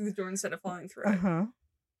walked through the door instead of falling through it.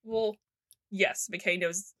 Well, yes, McKay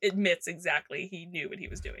admits exactly he knew what he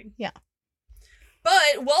was doing. Yeah.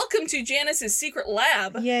 But welcome to Janice's secret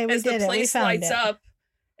lab. Yeah, we as did the place lights it. up,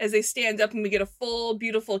 as they stand up and we get a full,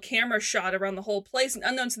 beautiful camera shot around the whole place. And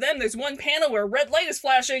unknown to them, there's one panel where a red light is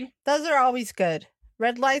flashing. Those are always good.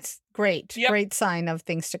 Red lights, great. Yep. Great sign of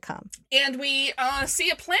things to come. And we see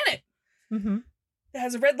a planet. That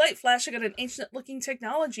has a red light flashing on an ancient-looking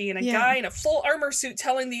technology and a guy in a full armor suit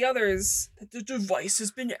telling the others that the device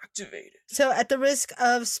has been activated. So at the risk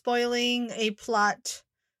of spoiling a plot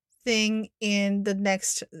thing in the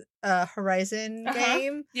next Horizon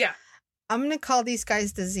game, I'm going to call these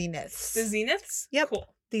guys the Zeniths. The Zeniths? Yep.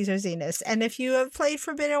 Cool. These are Zeniths. And if you have played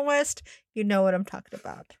Forbidden West, you know what I'm talking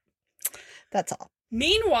about. That's all.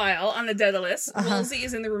 Meanwhile, on the Daedalus, Woolsey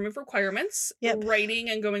is in the room of requirements, writing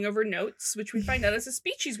and going over notes, which we find out is a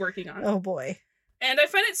speech he's working on. Oh, boy. And I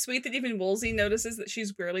find it sweet that even Woolsey notices that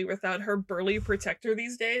she's barely without her burly protector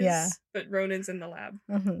these days. Yeah. But Ronan's in the lab.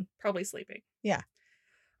 Probably sleeping. Yeah.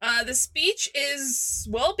 The speech is,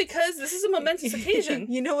 well, because this is a momentous occasion.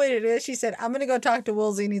 You know what it is? She said, I'm going to go talk to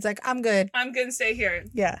Woolsey. And he's like, I'm good. I'm going to stay here.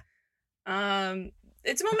 Yeah.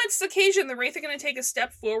 It's a momentous occasion. The Wraith are going to take a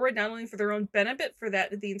step forward, not only for their own benefit, for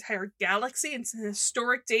that of the entire galaxy. It's an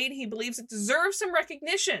historic date. He believes it deserves some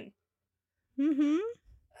recognition.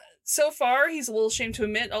 So far, he's a little ashamed to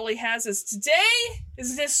admit all he has is today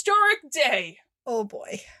is an historic day. Oh,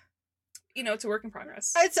 boy. You know, it's a work in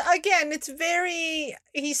progress.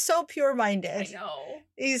 He's so pure-minded. I know.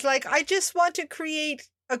 He's like, I just want to create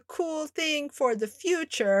a cool thing for the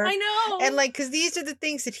future. I know. And like, because these are the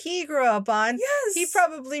things that he grew up on. Yes. He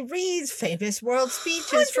probably reads famous world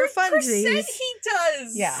speeches for funsies. 100% he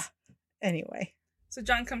does. Yeah. Anyway. So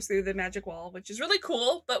John comes through the magic wall, which is really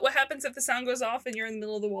cool. But what happens if the sound goes off and you're in the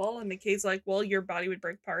middle of the wall and McKay's like, well, your body would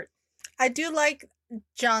break apart? I do like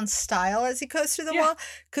John's style as he goes through the wall,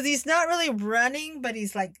 because he's not really running, but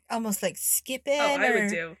he's like almost like skipping. Oh, I would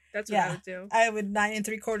do. That's what I would do. I would 9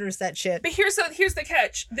 3/4 that shit. But here's the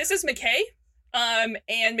catch. This is McKay.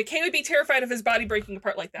 And McKay would be terrified of his body breaking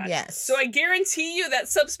apart like that. Yes. So I guarantee you that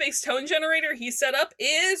subspace tone generator he set up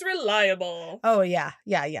is reliable. Oh, yeah.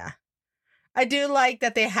 Yeah. I do like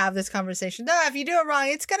that they have this conversation. No, if you do it wrong,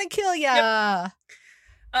 it's gonna kill ya.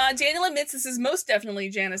 Yep. Daniel admits this is most definitely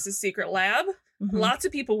Janice's secret lab. Lots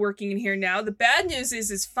of people working in here now. The bad news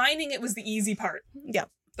is finding it was the easy part. Yep.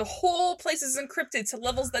 The whole place is encrypted to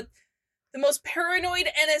levels that the most paranoid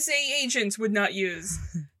NSA agents would not use.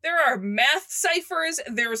 There are math ciphers,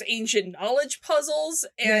 there's ancient knowledge puzzles,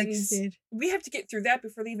 and Yikes, we have to get through that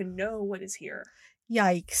before they even know what is here.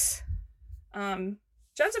 Yikes.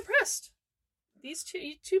 John's impressed. These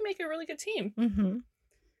two make a really good team.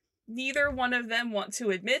 Neither one of them want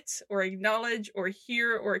to admit or acknowledge or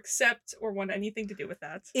hear or accept or want anything to do with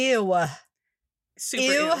that. Ew. Super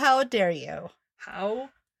ew. ew. How dare you?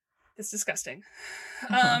 How? That's disgusting.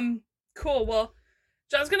 Cool. Well,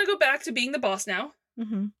 John's gonna go back to being the boss now,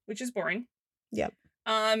 which is boring. Yep.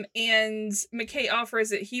 And McKay offers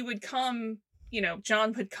that he would come,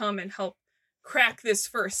 John would come and help crack this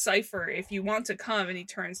first cipher if you want to come. And he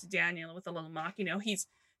turns to Daniel with a little mock.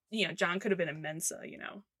 John could have been a Mensa,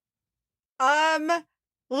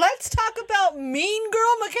 Let's talk about Mean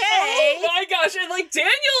Girl McKay. Oh my gosh, and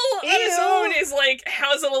Daniel on his own is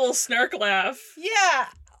has a little snark laugh. Yeah.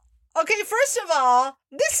 Okay, first of all,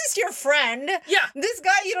 this is your friend. Yeah. This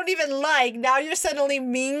guy you don't even like. Now you're suddenly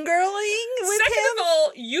mean girling with Second him? of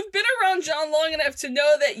all, you've been around John long enough to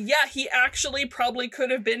know that, he actually probably could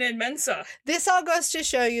have been in Mensa. This all goes to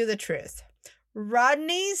show you the truth.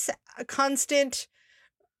 Rodney's constant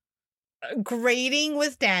grading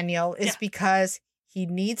with Daniel is because he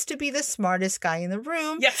needs to be the smartest guy in the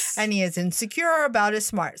room. Yes. And he is insecure about his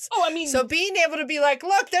smarts. Oh, I mean... So being able to be like,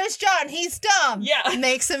 look, there's John, he's dumb. Yeah.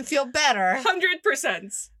 Makes him feel better.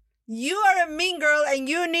 100%. You are a mean girl and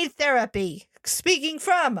you need therapy. Speaking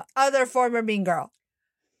from other former mean girl.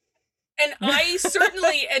 And I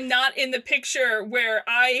certainly am not in the picture where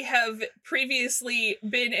I have previously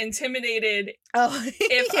been intimidated. Oh,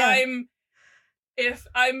 If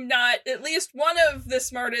I'm not at least one of the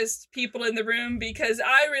smartest people in the room, because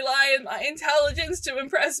I rely on my intelligence to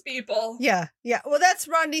impress people. Yeah. Well, that's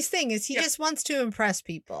Rodney's thing, is he just wants to impress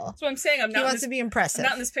people. That's what I'm saying. He wants to be impressive. I'm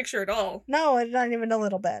not in this picture at all. No, not even a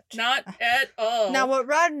little bit. Not at all. Now, what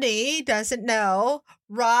Rodney doesn't know,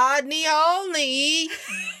 Rodney only,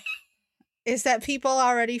 is that people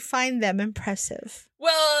already find them impressive.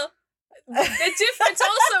 Well... The difference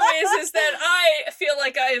also is that I feel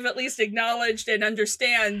like I have at least acknowledged and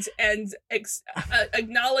understand, and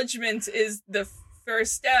acknowledgement is the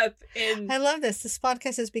first step in... I love this. This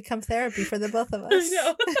podcast has become therapy for the both of us. I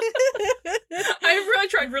know. I've really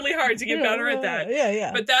tried really hard to get better at that.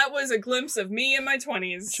 Yeah. But that was a glimpse of me in my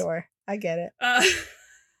 20s. Sure. I get it.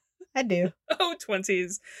 I do. Oh,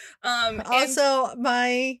 20s. Also,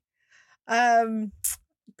 my...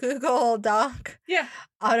 Google Doc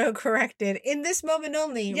auto-corrected in this moment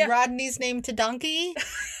only Rodney's name to Donkey,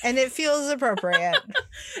 and it feels appropriate.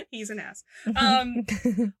 He's an ass.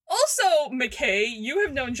 Also, McKay, you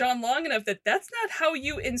have known John long enough that that's not how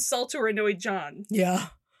you insult or annoy John. Yeah.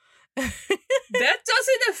 That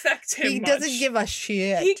doesn't affect him He much. doesn't give a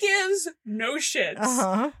shit. He gives no shits.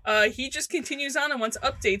 Uh-huh. He just continues on and wants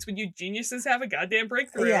updates when you geniuses have a goddamn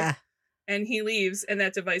breakthrough. Yeah. And he leaves, and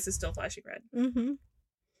that device is still flashing red.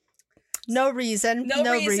 No reason. No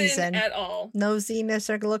reason at all. No Zeniths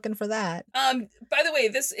are looking for that. By the way,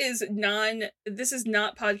 this is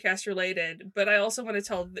not podcast related, but I also want to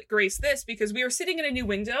tell Grace this because we are sitting in a new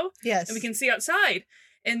window. Yes. And we can see outside.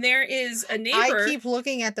 And there is a neighbor. I keep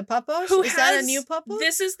looking at the puppos. Is that a new puppo?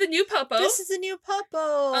 This is the new puppo. This is the new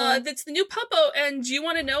puppo. That's the new puppo. And do you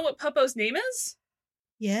want to know what puppo's name is?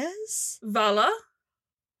 Yes. Vala.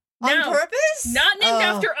 On purpose? Not named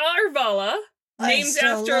after our Vala. Named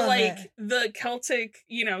after like the Celtic,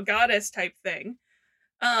 goddess type thing.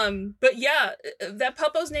 But yeah, that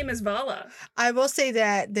puppo's name is Vala. I will say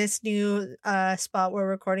that this new spot we're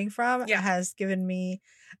recording from has given me.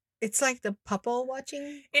 It's like the Puppo watching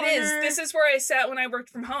corner. It is. This is where I sat when I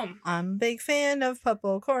worked from home. I'm a big fan of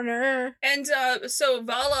Puppo Corner. And so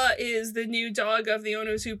Vala is the new dog of the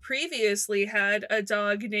owners who previously had a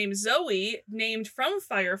dog named Zoe, named from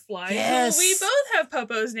Firefly. Yes. We both have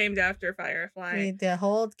puppos named after Firefly. The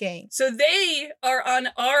whole gang. So they are on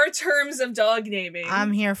our terms of dog naming.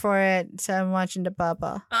 I'm here for it, so I'm watching the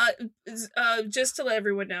Puppo. Just to let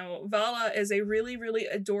everyone know, Vala is a really, really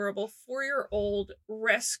adorable 4-year-old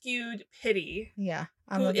rescued pitty. Yeah,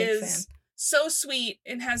 I'm a big fan. So sweet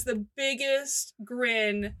and has the biggest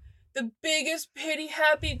grin, the biggest pitty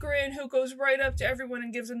happy grin, who goes right up to everyone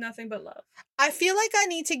and gives them nothing but love. I feel like I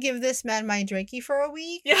need to give this man my Drakey for a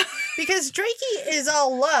week. Yeah. Because Drakey is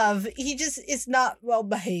all love. He just is not well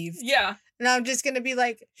behaved. Yeah. And I'm just going to be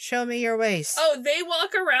like, show me your waist. Oh, they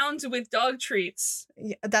walk around with dog treats.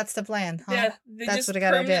 Yeah, that's the plan, huh? Yeah, that's what I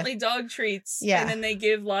gotta permanently do. Dog treats. Yeah. And then they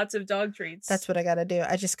give lots of dog treats. That's what I gotta do.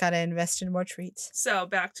 I just gotta invest in more treats. So,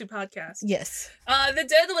 back to podcast. Yes. The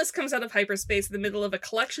Daedalus comes out of hyperspace in the middle of a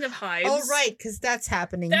collection of hives. Oh, right, because that's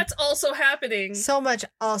happening. That's also happening. So much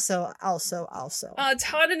also.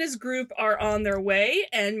 Todd and his group are on their way,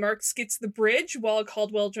 and Mark skids the bridge while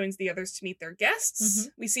Caldwell joins the others to meet their guests. Mm-hmm.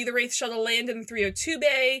 We see the Wraith shuttle land in the 302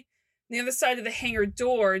 bay. On the other side of the hangar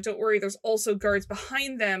door, don't worry, there's also guards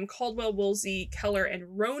behind them. Caldwell, Woolsey, Keller,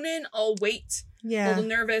 and Ronan all wait. Yeah. A little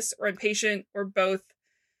nervous or impatient or both.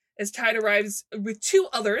 As Tide arrives with 2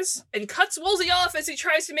 others and cuts Woolsey off as he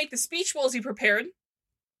tries to make the speech Woolsey prepared.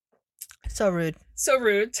 So rude. So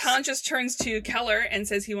rude. Ton just turns to Keller and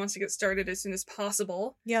says he wants to get started as soon as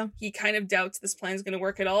possible. Yeah. He kind of doubts this plan's going to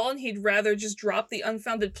work at all, and he'd rather just drop the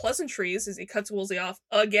unfounded pleasantries as he cuts Woolsey off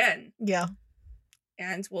again. Yeah.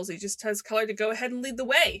 And Woolsey just tells Keller to go ahead and lead the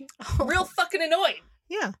way. Oh. Real fucking annoyed.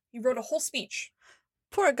 Yeah. He wrote a whole speech.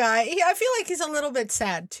 Poor guy. I feel like he's a little bit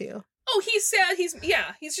sad, too. Oh, he's sad. He's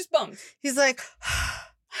just bummed. He's like,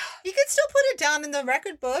 you can still put it down in the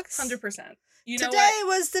record books. 100%. Today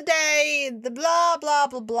was the day, the blah, blah,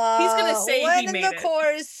 blah, blah. He's going to say when he made it. in the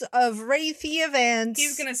course of Wraithy events,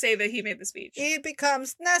 he's going to say that he made the speech. It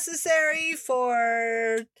becomes necessary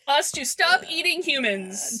for us to stop eating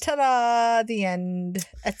humans. Ta-da, the end,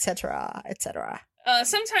 etc., etc.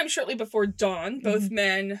 Sometime shortly before dawn, both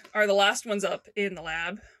men are the last ones up in the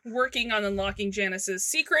lab, working on unlocking Janice's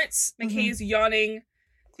secrets. McKay's yawning.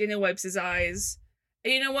 Daniel wipes his eyes.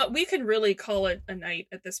 And you know what? We can really call it a night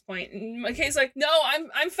at this point. And McKay's like, no,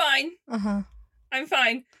 I'm fine. Uh-huh. I'm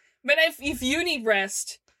fine. But if you need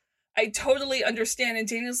rest, I totally understand. And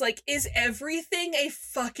Daniel's like, is everything a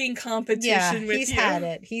fucking competition with you? He's had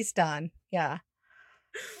it. He's done. Yeah.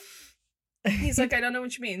 He's like, I don't know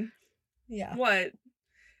what you mean. Yeah. What?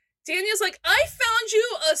 Daniel's like, I found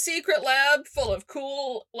you a secret lab full of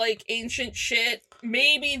cool, like, ancient shit.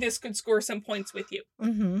 Maybe this could score some points with you.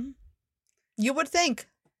 Mm-hmm. You would think.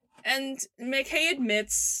 And McKay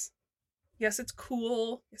admits, yes, it's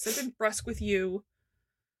cool. Yes, I've been brusque with you.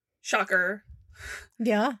 Shocker.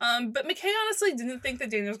 Yeah. But McKay honestly didn't think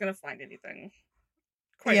that Daniel was going to find anything.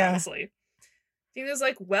 Quite honestly. Daniel's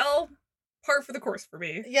like, well, par for the course for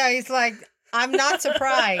me. Yeah, he's like, I'm not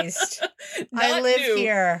surprised. I live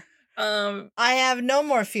here. I have no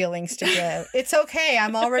more feelings to give. It's okay.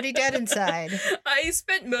 I'm already dead inside. I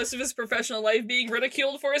spent most of his professional life being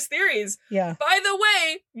ridiculed for his theories. Yeah. By the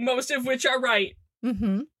way, most of which are right.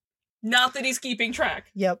 Mm-hmm. Not that he's keeping track.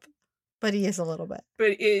 Yep. But he is a little bit.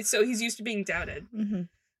 But so he's used to being doubted. Mm-hmm.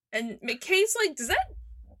 And McKay's like, does that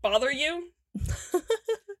bother you?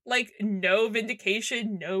 Like, no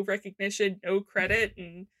vindication, no recognition, no credit.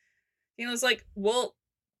 And Daniel's like, well,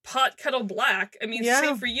 pot kettle black. I mean,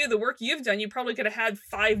 same for you. The work you've done, you probably could have had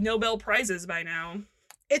 5 Nobel Prizes by now.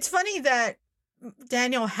 It's funny that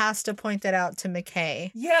Daniel has to point that out to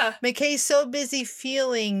McKay. Yeah. McKay's so busy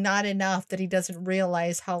feeling not enough that he doesn't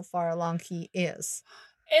realize how far along he is.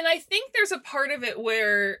 And I think there's a part of it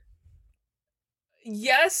where,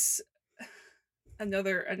 yes,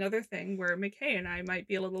 another thing where McKay and I might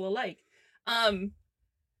be a little alike.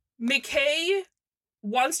 McKay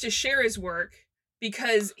wants to share his work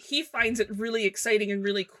because he finds it really exciting and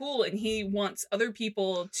really cool, and he wants other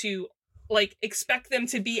people to like expect them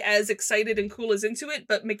to be as excited and cool as into it,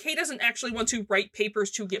 but McKay doesn't actually want to write papers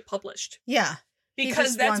to get published. Yeah.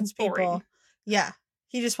 Because that's boring. People, yeah.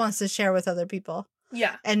 He just wants to share with other people.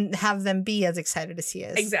 Yeah. And have them be as excited as he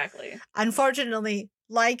is. Exactly. Unfortunately,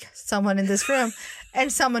 like someone in this room and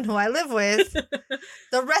someone who I live with,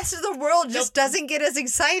 the rest of the world just doesn't get as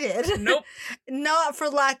excited. Nope. Not for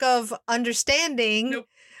lack of understanding. Nope.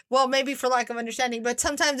 Well, maybe for lack of understanding, but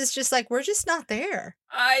sometimes it's just like, we're just not there.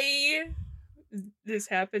 This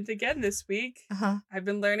happened again this week. Uh-huh. I've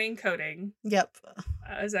been learning coding. Yep.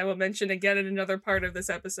 As I will mention again in another part of this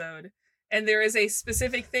episode. And there is a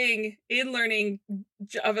specific thing in learning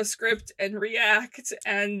JavaScript and React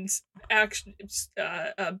and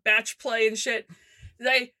batch play and shit that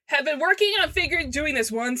I have been working on doing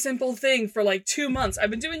this one simple thing for like 2 months. I've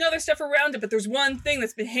been doing other stuff around it, but there's one thing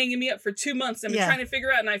that's been hanging me up for 2 months. I've been trying to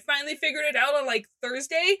figure out, and I finally figured it out on like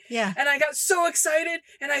Thursday. Yeah. And I got so excited,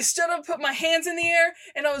 and I stood up, put my hands in the air,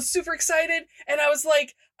 and I was super excited, and I was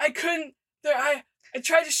like, I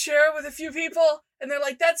tried to share it with a few people, and they're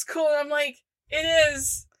like, that's cool, and I'm like, it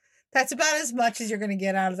is. That's about as much as you're going to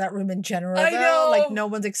get out of that room in general, I know. Like, no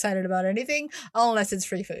one's excited about anything unless it's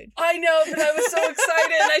free food. I know, but I was so excited.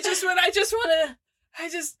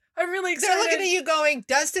 I'm really excited. They're looking at you going,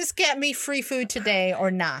 does this get me free food today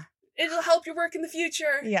or not? It'll help your work in the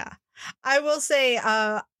future. Yeah. I will say,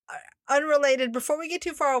 unrelated, before we get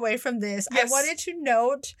too far away from this, yes. I wanted to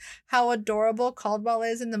note how adorable Caldwell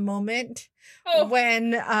is in the moment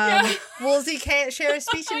when Woolsey can't share a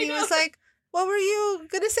speech, and he was like, what were you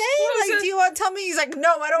going to say? Like, do you want to tell me? He's like,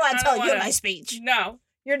 no, I don't want to tell you my speech. No.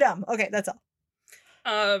 You're dumb. Okay, that's all.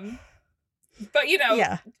 But,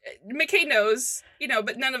 McKay knows,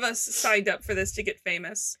 but none of us signed up for this to get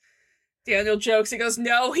famous. Daniel jokes. He goes,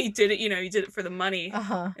 no, he did it. He did it for the money.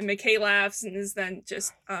 Uh-huh. And McKay laughs and is then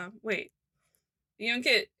just, wait, you don't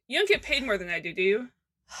get paid more than I do you?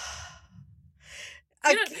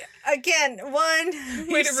 Again,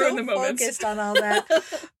 way to ruin the moment. Focused on all that,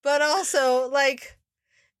 but also like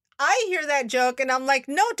I hear that joke and I'm like,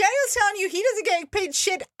 no, Daniel's telling you he doesn't get paid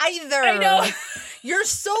shit either. I know. You're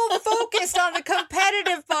so focused on the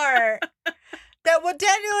competitive part that what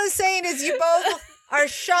Daniel is saying is you both are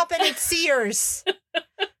shopping at Sears.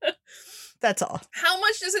 That's all. How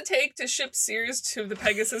much does it take to ship Sears to the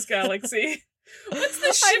Pegasus Galaxy? What's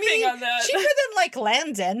the shipping on that? Cheaper than like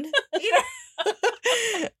Land's End,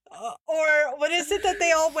 or what is it that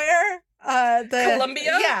they all wear? The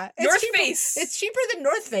Columbia? Yeah. North Face. It's cheaper than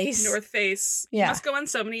North Face. North Face. Yeah. Must go on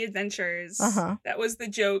so many adventures. Uh-huh. That was the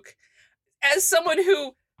joke. As someone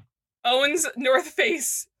who owns North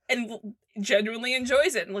Face and genuinely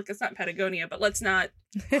enjoys it, and look, it's not Patagonia, but let's not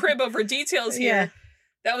crib over details here. Yeah.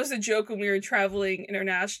 That was the joke when we were traveling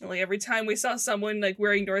internationally. Every time we saw someone like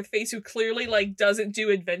wearing North Face who clearly like doesn't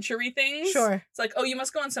do adventure-y things. Sure. It's like, oh, you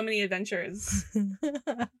must go on so many adventures.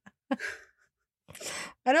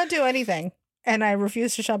 I don't do anything, and I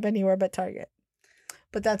refuse to shop anywhere but Target.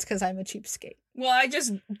 But that's because I'm a cheapskate. Well, I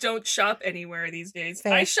just don't shop anywhere these days.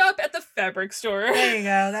 Fair. I shop at the fabric store. There you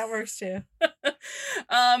go. That works too.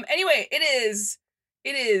 Anyway, it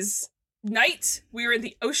is night. We're in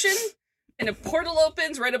the ocean, and a portal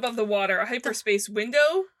opens right above the water, a hyperspace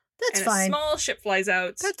window. That's fine. A small ship flies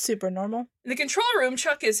out. That's super normal. In the control room,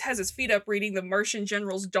 Chuck has his feet up reading The Martian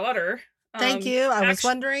General's Daughter. Thank you. I was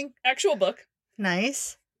wondering. Actual book.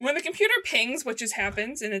 Nice. When the computer pings, which just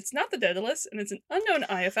happens, and it's not the Daedalus, and it's an unknown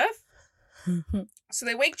IFF. So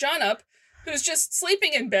they wake John up, who's just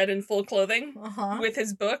sleeping in bed in full clothing with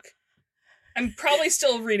his book. I'm probably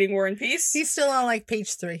still reading War and Peace. He's still on like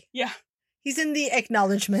page 3. Yeah. He's in the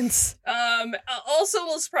acknowledgements. Also a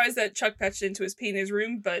little surprised that Chuck patched into his pee in his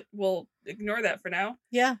room, but we'll ignore that for now.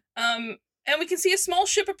 Yeah. And we can see a small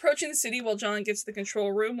ship approaching the city while John gets to the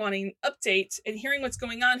control room wanting an update and hearing what's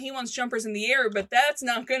going on. He wants jumpers in the air, but that's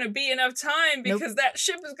not going to be enough time because that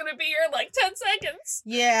ship is going to be here in like 10 seconds.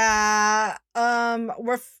 Yeah.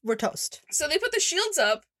 We're toast. So they put the shields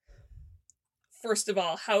up. First of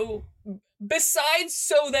all, besides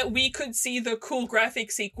so that we could see the cool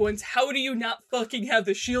graphic sequence, how do you not fucking have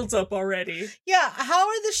the shields up already? Yeah, how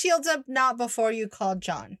are the shields up not before you called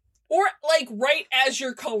John? Or, like, right as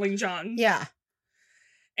you're calling John. Yeah.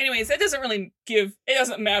 Anyways, that it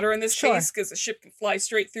doesn't matter in this case, because the ship can fly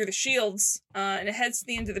straight through the shields, and it heads to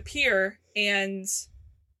the end of the pier, and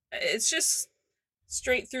it's just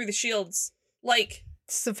straight through the shields. Like...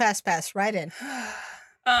 It's a fast pass, right in.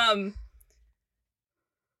 That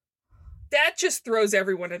just throws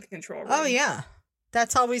everyone at the control room. Oh, yeah.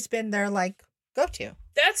 That's always been their, like, go-to.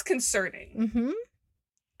 That's concerning. Mm-hmm.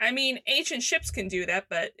 I mean, ancient ships can do that,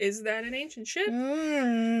 but is that an ancient ship?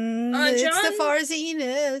 It's the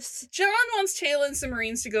Farziness. John wants Teyla and some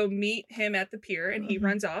Marines to go meet him at the pier, and he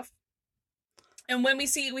runs off. And when we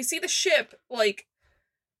see the ship, like,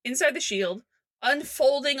 inside the shield,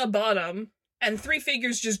 unfolding a bottom, and 3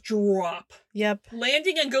 figures just drop. Yep.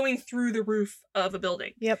 Landing and going through the roof of a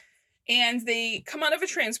building. Yep. And they come out of a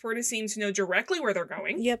transport and seem to know directly where they're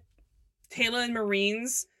going. Yep. Teyla and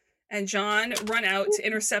Marines and John run out to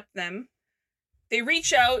intercept them. They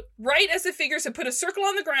reach out right as the figures have put a circle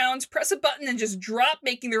on the ground, press a button, and just drop,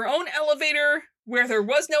 making their own elevator where there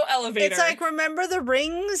was no elevator. It's like, remember the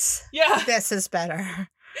rings? Yeah. This is better.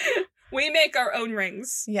 We make our own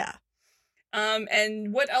rings. Yeah.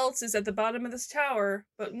 And what else is at the bottom of this tower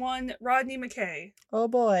but one Rodney McKay? Oh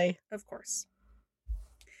boy. Of course.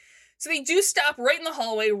 So they do stop right in the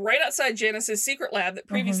hallway, right outside Janice's secret lab that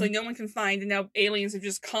previously no one can find, and now aliens have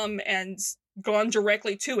just come and gone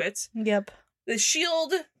directly to it. Yep. The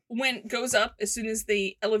shield goes up as soon as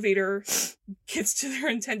the elevator gets to their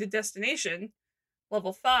intended destination.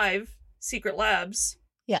 Level 5, secret labs.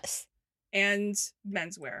 Yes. And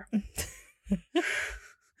menswear.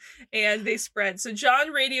 And they spread. So John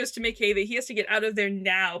radios to McKay that he has to get out of there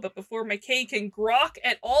now, but before McKay can grok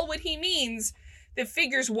at all what he means, the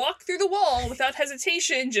figures walk through the wall without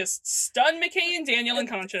hesitation, just stun McKay and Daniel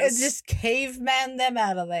unconscious. And just caveman them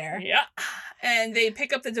out of there. Yeah. And they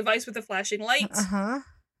pick up the device with the flashing light.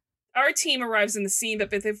 Our team arrives in the scene, but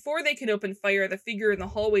before they can open fire, the figure in the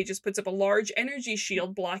hallway just puts up a large energy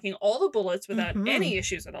shield blocking all the bullets without any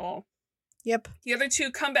issues at all. Yep. The other 2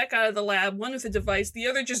 come back out of the lab, one with a device, the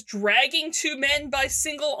other just dragging 2 men by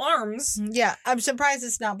single arms. Yeah, I'm surprised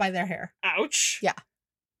it's not by their hair. Ouch. Yeah.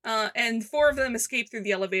 And 4 of them escape through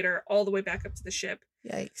the elevator all the way back up to the ship.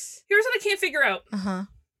 Yikes. Here's what I can't figure out.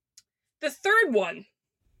 The third one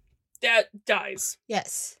that dies.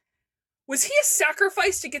 Yes. Was he a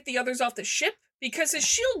sacrifice to get the others off the ship? Because his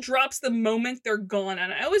shield drops the moment they're gone,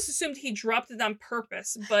 and I always assumed he dropped it on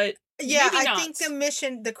purpose, but yeah, maybe not. I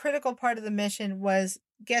think the critical part of the mission was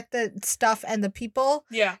get the stuff and the people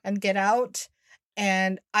and get out.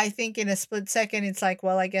 And I think in a split second, it's like,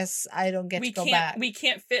 well, I guess I don't get to go back. We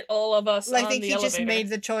can't fit all of us I think he just made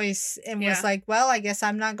the choice and was like, well, I guess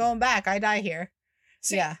I'm not going back. I die here.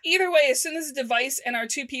 So either way, as soon as the device and our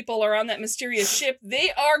 2 people are on that mysterious ship,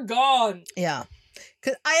 they are gone. Yeah.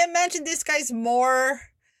 Because I imagine this guy's more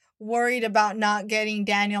worried about not getting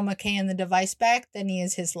Daniel McKay and the device back than he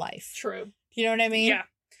is his life. True. You know what I mean? Yeah.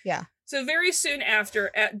 Yeah. So very soon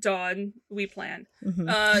after, at dawn, we plan.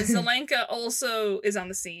 Zelenka also is on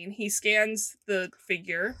the scene. He scans the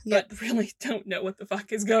figure, but really don't know what the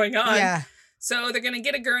fuck is going on. Yeah. So they're going to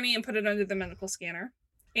get a gurney and put it under the medical scanner.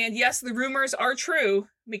 And yes, the rumors are true.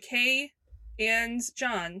 McKay and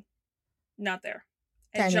John, not there.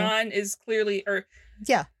 And Daniel. John is clearly...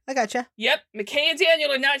 Yeah, I gotcha. Yep, McKay and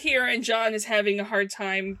Daniel are not here, and John is having a hard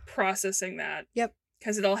time processing that. Yep.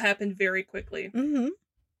 Because it all happened very quickly.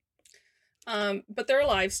 But they're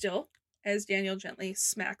alive still, as Daniel gently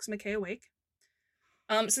smacks McKay awake.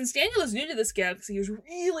 Since Daniel is new to this galaxy, he was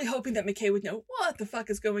really hoping that McKay would know what the fuck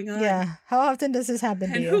is going on. Yeah, how often does this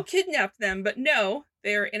happen to you? And who kidnapped them, but no,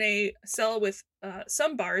 they're in a cell with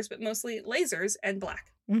some bars, but mostly lasers and black.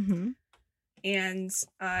 And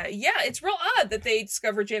it's real odd that they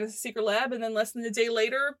discover Janice's secret lab, and then less than a day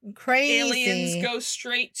later, aliens go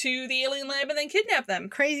straight to the alien lab and then kidnap them.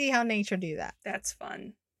 Crazy how nature do that. That's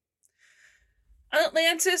fun. On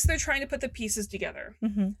Atlantis, they're trying to put the pieces together.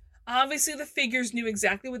 Obviously, the figures knew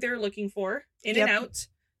exactly what they were looking for, in and out,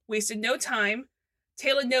 wasted no time.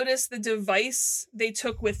 Teyla noticed the device they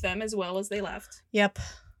took with them as well as they left. Yep.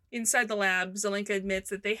 Inside the lab, Zelenka admits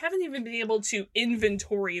that they haven't even been able to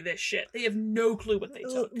inventory this shit. They have no clue what they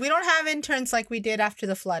took. We don't have interns like we did after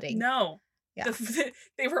the flooding. No. Yeah.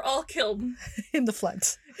 They were all killed. In the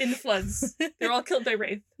floods. In the floods. They're all killed by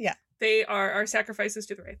Wraith. Yeah. They are our sacrifices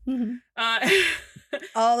to the Wraith.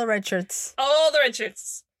 All the red shirts. All the red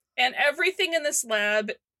shirts. And everything in this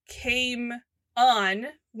lab came on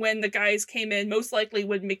when the guys came in, most likely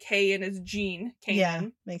when McKay and his gene came in. Yeah,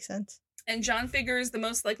 makes sense. And John figures the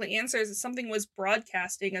most likely answer is that something was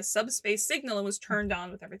broadcasting a subspace signal and was turned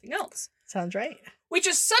on with everything else. Sounds right. Which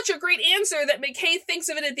is such a great answer that McKay thinks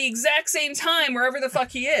of it at the exact same time wherever the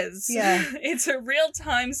fuck he is. Yeah. It's a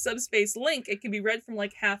real-time subspace link. It can be read from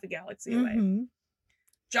like half a galaxy away.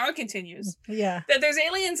 John continues. Yeah. That there's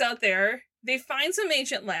aliens out there. They find some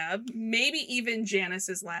ancient lab, maybe even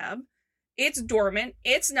Janice's lab. It's dormant.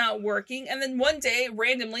 It's not working. And then one day,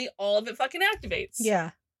 randomly, all of it fucking activates.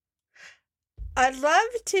 Yeah. I'd love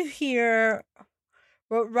to hear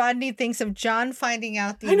Rodney thinks of John finding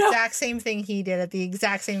out the exact same thing he did at the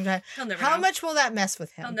exact same time. How much will that mess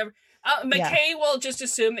with him? He'll never. McKay will just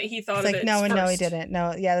assume that he thought of it no, first. No, he didn't.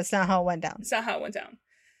 No, yeah, that's not how it went down. It's not how it went down.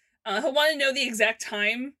 He'll want to know the exact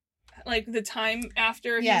time, like the time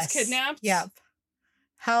after he was kidnapped. Yep.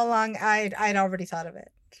 How long? I'd already thought of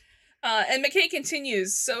it. And McKay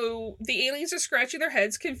continues. So the aliens are scratching their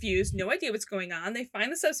heads, confused, no idea what's going on. They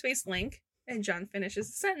find the subspace link, and John finishes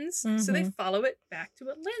the sentence. So they follow it back to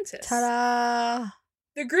Atlantis. Ta-da!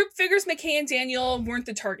 The group figures McKay and Daniel weren't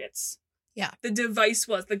the targets. Yeah. The device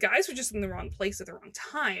was. The guys were just in the wrong place at the wrong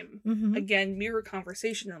time. Again, mirror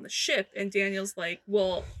conversation on the ship. And Daniel's like,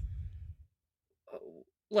 well,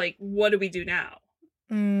 like, what do we do now?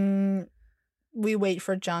 We wait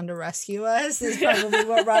for John to rescue us, is probably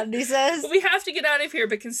what Rodney says. We have to get out of here,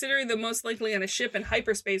 but considering they're most likely on a ship in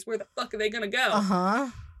hyperspace, where the fuck are they gonna go?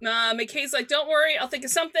 McKay's like, don't worry, I'll think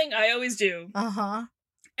of something. I always do.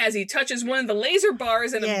 As he touches one of the laser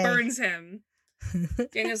bars and it burns him.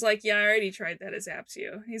 Daniel's like, yeah, I already tried that. It zaps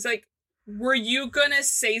you. He's like, were you gonna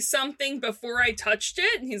say something before I touched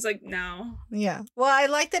it? And he's like, no. Yeah. Well, I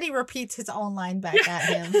like that he repeats his own line back at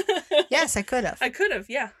him. Yes, I could have.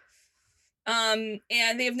 Yeah. And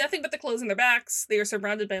they have nothing but the clothes on their backs. They are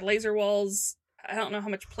surrounded by laser walls. I don't know how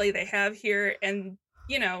much play they have here. And,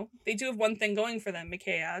 you know, they do have one thing going for them,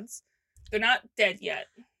 McKay adds. They're not dead yet.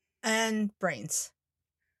 And brains.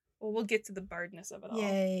 Well, we'll get to the bardness of it all.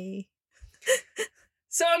 Yay.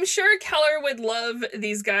 So I'm sure Keller would love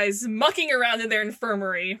these guys mucking around in their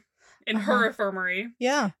infirmary. In her infirmary.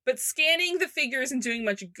 Yeah. But scanning the figures isn't doing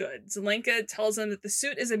much good. Zelenka tells them that the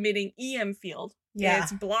suit is emitting EM field. Yeah. And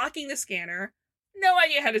it's blocking the scanner. No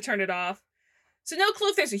idea how to turn it off. So no clue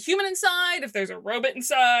if there's a human inside, if there's a robot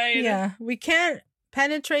inside. Yeah. We can't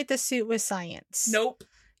penetrate the suit with science. Nope.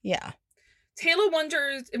 Yeah. Taylor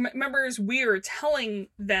remembers Weir telling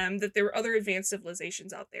them that there were other advanced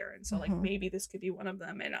civilizations out there. And so, like, maybe this could be one of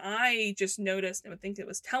them. And I just noticed and would think it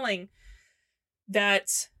was telling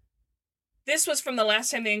that this was from the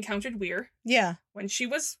last time they encountered Weir. Yeah. When she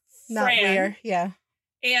was Not Weir. Yeah.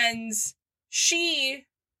 And she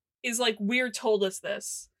is like, Weir told us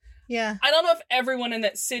this. Yeah. I don't know if everyone in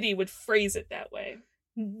that city would phrase it that way.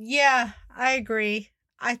 Yeah, I agree.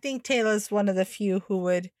 I think Taylor's one of the few who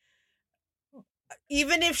would.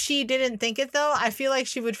 Even if she didn't think it, though, I feel like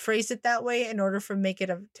she would phrase it that way in order to make it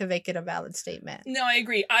a valid statement. No, I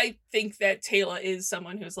agree. I think that Taylor is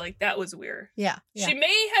someone who's like, that was weird. Yeah. She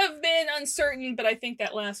may have been uncertain, but I think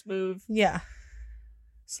that last move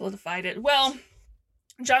solidified it. Well,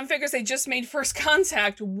 John figures they just made first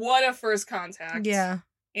contact. What a first contact. Yeah.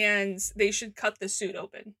 And they should cut the suit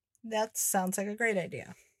open. That sounds like a great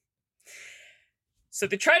idea. So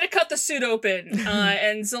they try to cut the suit open,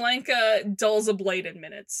 and Zelenka dulls a blade in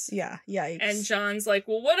minutes. Yeah, yikes. And John's like,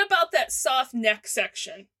 well, what about that soft neck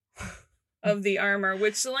section of the armor,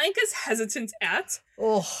 which Zelenka's hesitant at?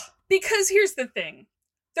 Oh. Because here's the thing.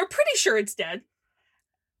 They're pretty sure it's dead.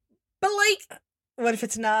 But, like... What if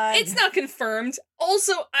it's not? It's not confirmed.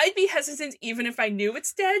 Also, I'd be hesitant even if I knew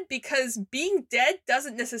it's dead, because being dead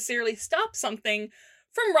doesn't necessarily stop something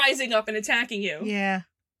from rising up and attacking you. Yeah.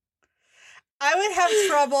 I would have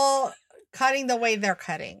trouble cutting the way they're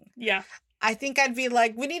cutting. Yeah. I think I'd be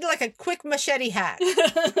like, we need like a quick machete hack.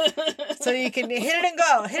 So you can hit it and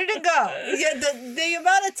go. Hit it and go. Yeah, the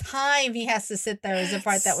amount of time he has to sit there is the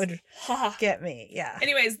part that would get me. Yeah.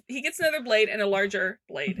 Anyways, he gets another blade and a larger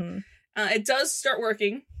blade. It does start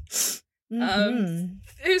working.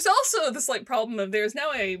 There's also this like problem of there's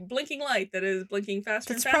now a blinking light that is blinking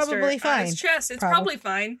faster and faster. It's probably fine. On his chest. It's probably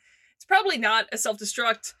fine. It's probably not a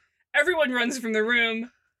self-destruct. Everyone runs from the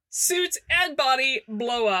room. Suit and body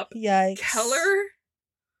blow up. Yikes. Keller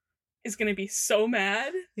is going to be so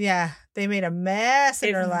mad. Yeah, they made a mess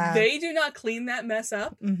in her lab. If they do not clean that mess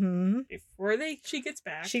up before she gets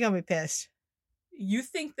back, she's going to be pissed. You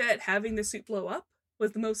think that having the suit blow up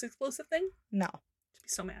was the most explosive thing? No. She'd be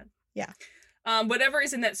so mad. Yeah. Whatever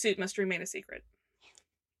is in that suit must remain a secret.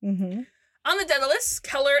 On the Daedalus,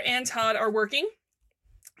 Keller and Todd are working.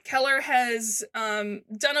 Keller has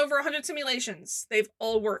done over 100 simulations. They've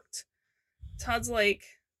all worked. Todd's like,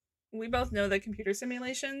 we both know that computer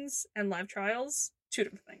simulations and live trials, two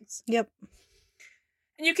different things. Yep.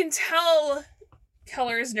 And you can tell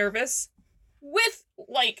Keller is nervous with,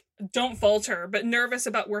 like, don't falter, but nervous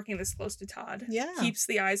about working this close to Todd. Yeah. Keeps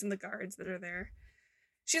the eyes on the guards that are there.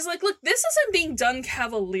 She's like, look, this isn't being done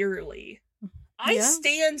cavalierly. I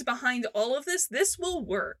stand behind all of this. This will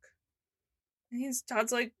work. And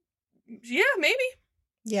Todd's like, yeah, maybe.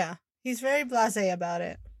 Yeah. He's very blasé about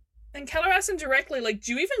it. And Keller asks him directly, like,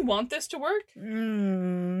 do you even want this to work?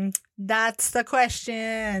 That's the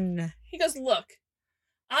question. He goes, look,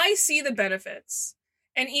 I see the benefits.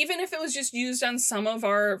 And even if it was just used on some of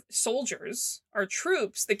our soldiers, our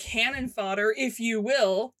troops, the cannon fodder, if you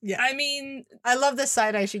will. Yeah. I mean... I love the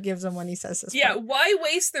side eye she gives him when he says this. Yeah, why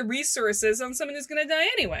waste the resources on someone who's going to die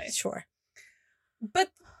anyway? Sure. But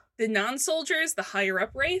the non-soldiers, the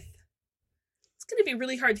higher-up Wraith, it's going to be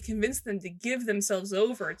really hard to convince them to give themselves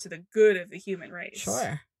over to the good of the human race.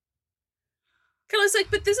 Sure. Keller's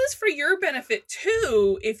like, but this is for your benefit,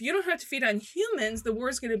 too. If you don't have to feed on humans, the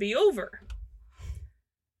war's going to be over.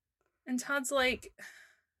 And Todd's like,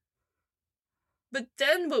 but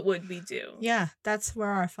then what would we do? Yeah, that's where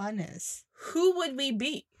our fun is. Who would we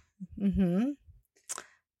be?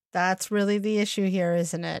 That's really the issue here,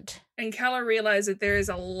 isn't it? And Keller realized that there is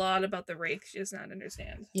a lot about the Wraith she does not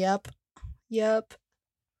understand. Yep.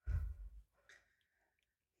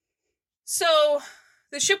 So,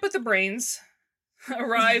 the ship with the brains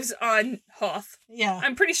arrives on Hoth. Yeah.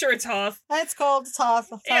 I'm pretty sure it's Hoth. It's called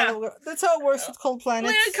Hoth. That's how it works with cold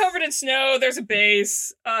planets. Land covered in snow, there's a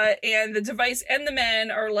base, and the device and the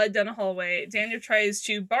men are led down a hallway. Daniel tries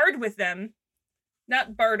to bard with them.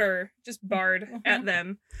 Not barter, just bard at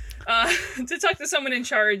them. To talk to someone in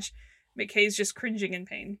charge. McKay's just cringing in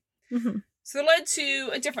pain. So they're led to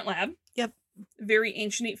a different lab. Yep. Very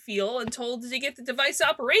ancient feel, and told to get the device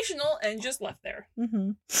operational, and just left there.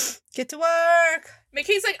 Get to work.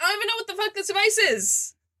 McKay's like, I don't even know what the fuck this device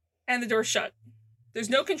is. And the door's shut. There's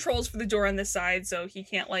no controls for the door on this side, so he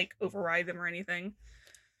can't, like, override them or anything.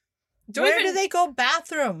 Where do they go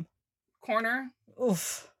bathroom? Corner.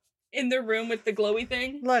 Oof. In the room with the glowy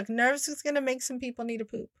thing. Look, nerves is going to make some people need to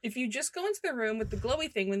poop. If you just go into the room with the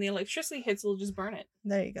glowy thing, when the electricity hits, it'll just burn it.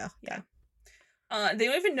 There you go. Yeah. They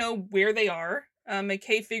don't even know where they are.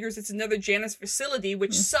 McKay figures it's another Janus facility,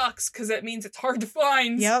 which sucks because that means it's hard to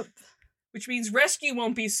find. Yep. Which means rescue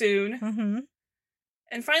won't be soon.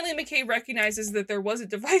 And finally, McKay recognizes that there was a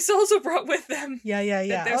device also brought with them. Yeah.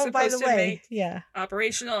 That they're supposed by the to way, make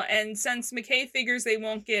operational. And since McKay figures they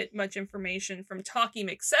won't get much information from Talkie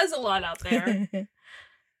McSays-a-lot out there,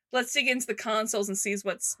 let's dig into the consoles and see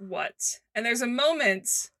what's what. And there's a moment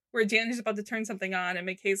where Daniel's about to turn something on, and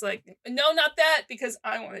McKay's like, no, not that, because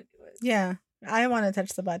I want to do it. Yeah, I want to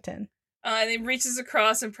touch the button. And he reaches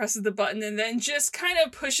across and presses the button, and then just kind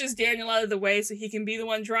of pushes Daniel out of the way so he can be the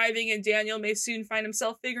one driving, and Daniel may soon find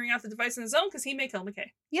himself figuring out the device on his own, because he may kill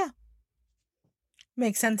McKay. Yeah.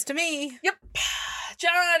 Makes sense to me. Yep.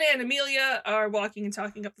 John and Amelia are walking and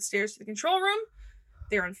talking up the stairs to the control room.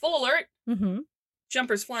 They're on full alert.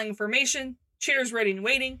 Jumpers flying in formation. Chairs ready and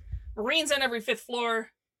waiting. Marines on every 5th floor.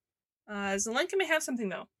 Zelenka may have something,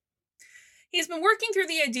 though. He's been working through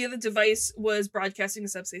the idea the device was broadcasting a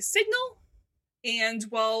subspace signal, and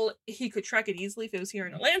while he could track it easily if it was here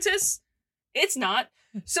in Atlantis, it's not.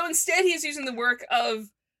 So instead, he's using the work of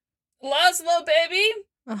Laszlo, baby.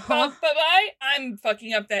 Bye-bye. I'm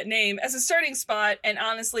fucking up that name as a starting spot, and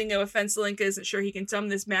honestly, no offense, Zelenka isn't sure he can dumb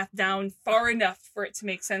this math down far enough for it to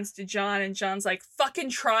make sense to John, and John's like,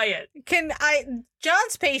 fucking try it.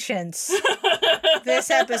 John's patience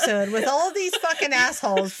this episode with all of these fucking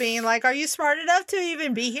assholes being like, are you smart enough to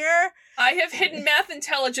even be here? I have hidden math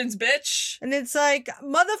intelligence, bitch. And it's like,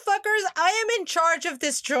 motherfuckers, I am in charge of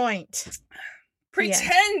this joint.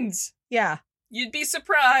 Pretend. Yeah. You'd be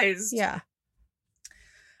surprised. Yeah.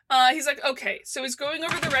 He's like, okay, so he's going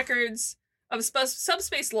over the records of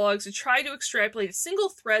subspace logs to try to extrapolate a single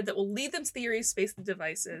thread that will lead them to the area of space the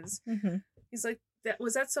device is. He's like,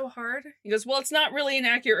 was that so hard? He goes, well, it's not really an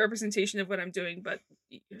accurate representation of what I'm doing, but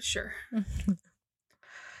sure.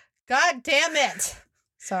 God damn it.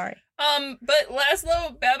 Sorry. But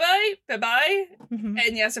Laszlo Bebaj,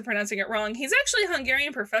 and yes, I'm pronouncing it wrong. He's actually a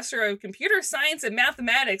Hungarian professor of computer science and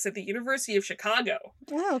mathematics at the University of Chicago.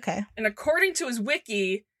 Oh, okay. And according to his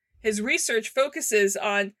wiki, his research focuses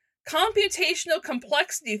on computational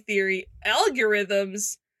complexity theory,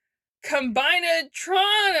 algorithms,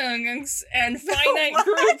 combinatronics, and finite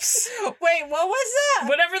groups. Wait, what was that?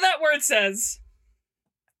 Whatever that word says.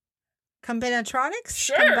 Combinatronics?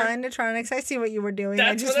 Sure. Combinatronics. I see what you were doing.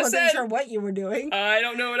 That's I just wasn't sure what you were doing. I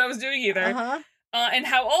don't know what I was doing either. And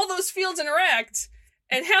how all those fields interact.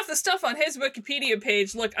 And half the stuff on his Wikipedia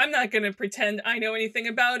page, look, I'm not going to pretend I know anything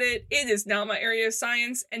about it. It is not my area of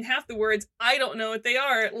science. And half the words, I don't know what they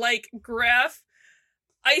are. Like graph,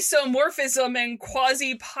 isomorphism, and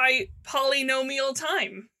quasi-polynomial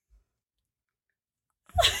time.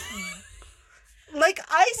 Like,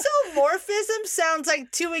 isomorphism sounds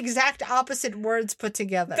like two exact opposite words put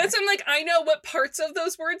together. That's, I'm like, I know what parts of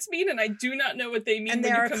those words mean, and I do not know what they mean. And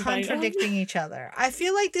they are contradicting each other. I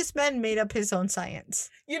feel like this man made up his own science.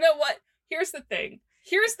 You know what? Here's the thing.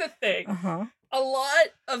 Uh-huh. A lot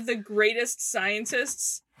of the greatest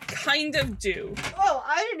scientists kind of do. Oh,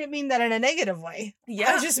 I didn't mean that in a negative way.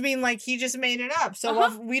 Yeah. I just mean like he just made it up.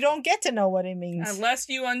 So we don't get to know what it means. Unless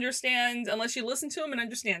you listen to him and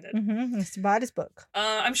understand it. Mm-hmm. It's about his book.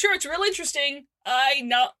 I'm sure it's real interesting.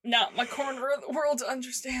 Not my corner of the world to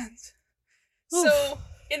understand. Oof. So,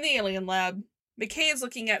 in the alien lab, McKay is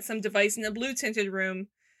looking at some device in a blue-tinted room,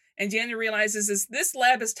 and Daniel realizes this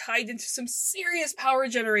lab is tied into some serious power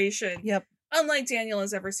generation. Yep. Unlike Daniel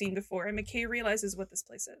has ever seen before, and McKay realizes what this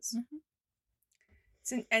place is. Mm-hmm.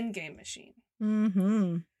 It's an endgame machine. Mm-hmm.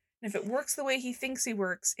 And if it works the way he thinks he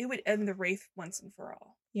works, it would end the Wraith once and for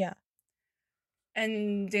all. Yeah.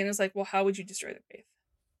 And Daniel's like, well, how would you destroy the Wraith?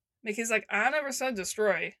 McKay's like, I never said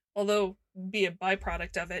destroy, although be a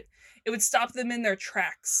byproduct of it. It would stop them in their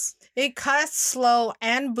tracks. It cuts, slow,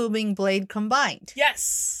 and booming blade combined.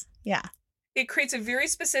 Yes. Yeah. It creates a very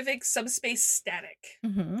specific subspace static,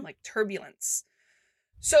 mm-hmm. like turbulence.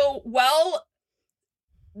 So while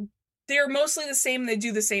they're mostly the same and they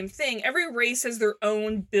do the same thing, every race has their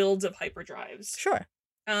own builds of hyperdrives. Sure.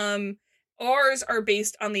 Ours are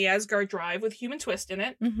based on the Asgard drive with human twist in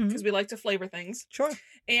it, because we like to flavor things. Sure.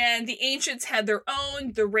 And the Ancients had their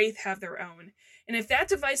own, the Wraith have their own. And if that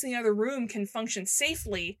device in the other room can function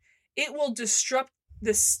safely, it will disrupt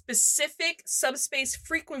the specific subspace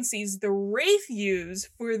frequencies the Wraith use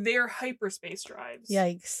for their hyperspace drives.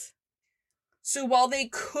 Yikes. So while they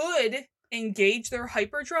could engage their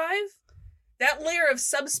hyperdrive, that layer of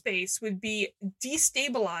subspace would be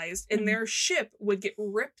destabilized and their ship would get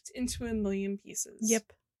ripped into a million pieces.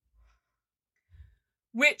 Yep.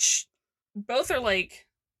 Which both are like,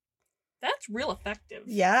 that's real effective.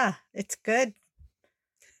 Yeah, it's good.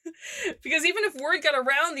 Because even if word got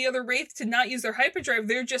around the other Wraith to not use their hyperdrive,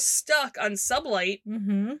 they're just stuck on sublight.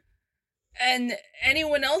 Mm-hmm. And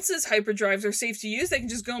anyone else's hyperdrives are safe to use. They can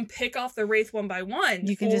just go and pick off the Wraith one by one.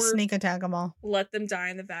 You can just sneak attack them all. Let them die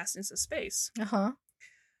in the vastness of space. Uh-huh.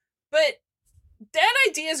 But that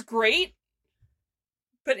idea is great.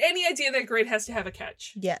 But any idea that great has to have a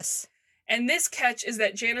catch. Yes. And this catch is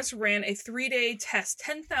that Janus ran a 3-day test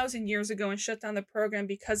 10,000 years ago and shut down the program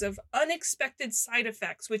because of unexpected side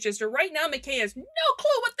effects, which is to right now, McKay has no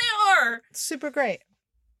clue what they are. Super great.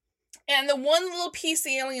 And the one little piece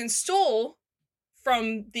the alien stole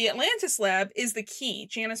from the Atlantis lab is the key.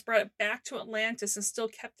 Janus brought it back to Atlantis and still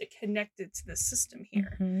kept it connected to the system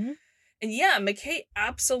here. Mm-hmm. And yeah, McKay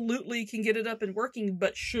absolutely can get it up and working,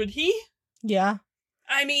 but should he? Yeah.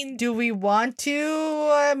 I mean, do we want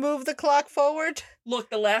to move the clock forward? Look,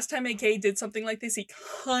 the last time McKay did something like this, he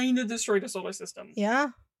kind of destroyed a solar system. Yeah.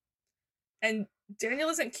 And Daniel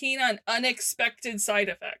isn't keen on unexpected side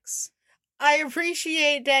effects. I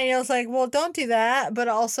appreciate Daniel's like, well, don't do that, but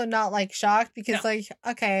also not like shocked because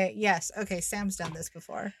okay, yes, okay, Sam's done this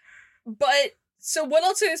before. But so what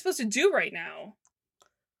else are they supposed to do right now?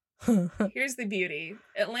 Here's the beauty.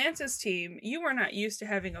 Atlantis team, you are not used to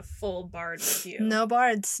having a full bard with you. No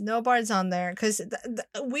bards on there because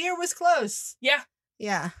Weir was close. Yeah.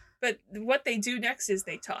 Yeah. But what they do next is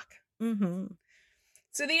they talk. Mm-hmm.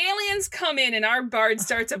 So the aliens come in and our bard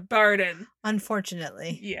starts a barding.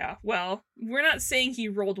 Unfortunately. Yeah, well, we're not saying he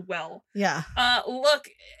rolled well. Yeah. Look,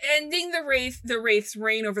 ending the Wraith's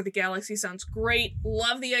reign over the galaxy sounds great.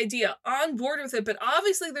 Love the idea. On board with it, but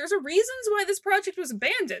obviously there's a reasons why this project was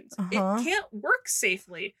abandoned. It can't work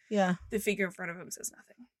safely. Yeah. The figure in front of him says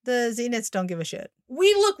nothing. The Zeniths don't give a shit.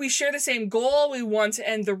 We share the same goal. We want to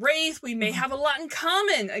end the Wraith. We may have a lot in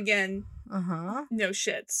common. Again, no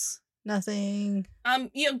shits. Nothing.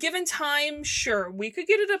 Given time, sure, we could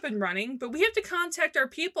get it up and running, but we have to contact our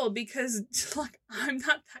people because, like, I'm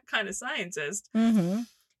not that kind of scientist. Mm-hmm.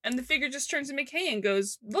 And the figure just turns to McKay and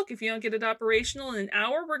goes, look, if you don't get it operational in an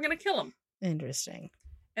hour, we're going to kill him. Interesting.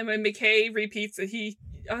 And when McKay repeats that he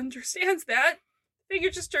understands that, the figure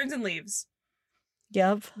just turns and leaves.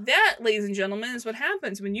 Yep. That, ladies and gentlemen, is what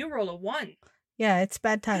happens when you roll a 1. Yeah, it's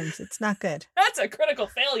bad times. It's not good. That's a critical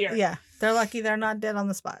failure. Yeah, they're lucky they're not dead on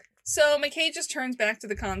the spot. So McKay just turns back to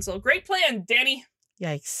the console. Great plan, Danny.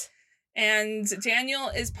 Yikes. And Daniel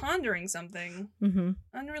is pondering something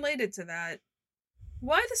unrelated to that.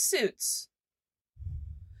 Why the suits?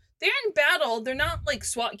 They're in battle. They're not like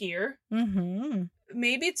SWAT gear. Mm-hmm.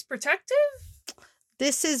 Maybe it's protective?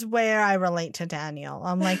 This is where I relate to Daniel.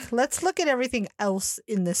 I'm like, let's look at everything else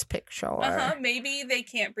in this picture. Maybe they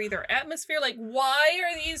can't breathe our atmosphere. Like, why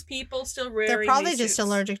are these people still wearing They're probably these just suits?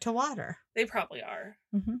 allergic to water. They probably are.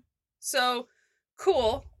 Mm-hmm. So,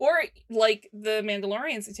 cool. Or, like, the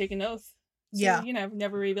Mandalorians, they take an oath. So, Yeah.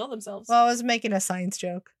 Never reveal themselves. Well, I was making a science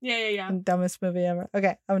joke. Yeah. Dumbest movie ever.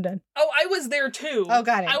 Okay, I'm done. Oh, I was there too. Oh,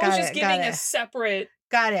 got it. I was just giving a separate...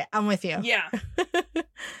 Got it. I'm with you. Yeah.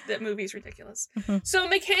 That movie's ridiculous. Mm-hmm. So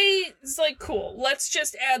McKay's like, cool, let's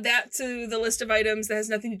just add that to the list of items that has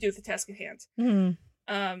nothing to do with the task at hand.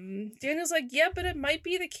 Mm-hmm. Daniel's like, yeah, but it might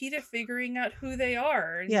be the key to figuring out who they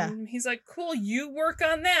are. And yeah. He's like, cool, you work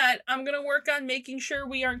on that. I'm going to work on making sure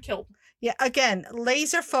we aren't killed. Yeah, again,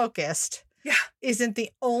 laser focused. Yeah. Isn't the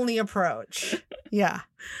only approach. Yeah.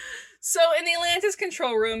 So in the Atlantis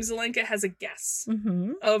control room, Zelenka has a guess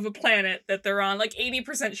of a planet that they're on, like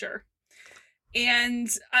 80% sure. And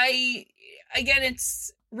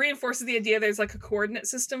it's reinforces the idea there's like a coordinate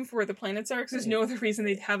system for where the planets are, because there's no other reason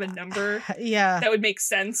they'd have a number that would make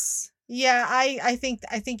sense. Yeah, I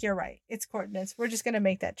think you're right. It's coordinates. We're just gonna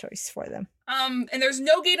make that choice for them. And there's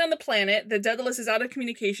no gate on the planet. The Daedalus is out of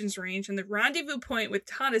communications range, and the rendezvous point with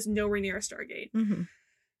Todd is nowhere near a Stargate. Mm-hmm.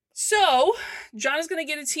 So, John is going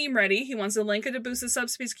to get a team ready. He wants Zelenka to boost the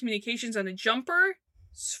subspace communications on a jumper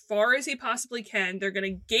as far as he possibly can. They're going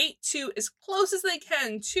to gate to as close as they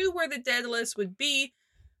can to where the Daedalus would be,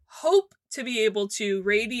 hope to be able to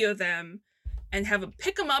radio them, and have them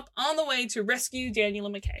pick them up on the way to rescue Daniel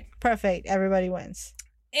and McKay. Perfect. Everybody wins.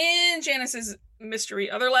 In Janice's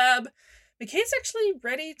mystery other lab, McKay's actually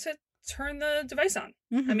ready to turn the device on.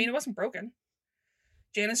 Mm-hmm. I mean, it wasn't broken.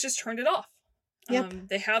 Janice just turned it off. Yep.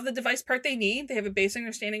 They have the device part they need. They have a basic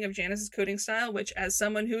understanding of Janice's coding style, which, as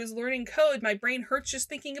someone who is learning code, my brain hurts just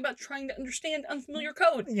thinking about trying to understand unfamiliar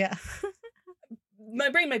code. Yeah. My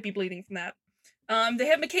brain might be bleeding from that. They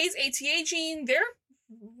have McKay's ATA gene. They're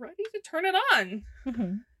ready to turn it on.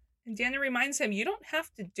 Mm-hmm. And Daniel reminds him, you don't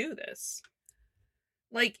have to do this.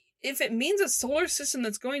 Like, if it means a solar system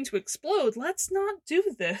that's going to explode, let's not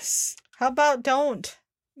do this. How about don't?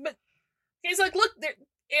 But he's like, look,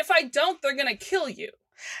 if I don't, they're gonna kill you.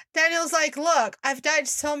 Daniel's like, look, I've died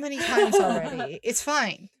so many times already. It's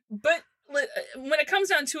fine. But when it comes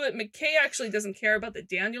down to it, McKay actually doesn't care about the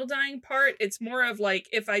Daniel dying part. It's more of like,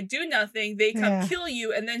 if I do nothing, they come kill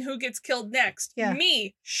you, and then who gets killed next? Yeah.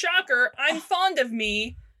 Me. Shocker. I'm fond of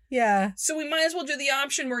me. Yeah. So we might as well do the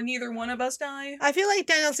option where neither one of us die. I feel like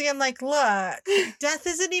Daniel's again like, look, death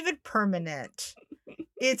isn't even permanent.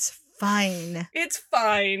 It's fine. It's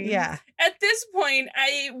fine. Yeah. At this point,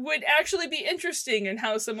 I would actually be interesting in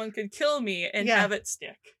how someone could kill me and have it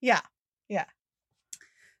stick. Yeah. Yeah.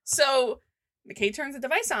 So McKay turns the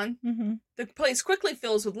device on. Mm-hmm. The place quickly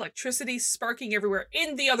fills with electricity sparking everywhere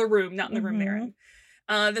in the other room, not in the room they're in.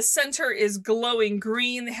 The center is glowing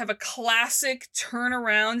green. They have a classic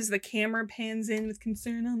turnaround as the camera pans in with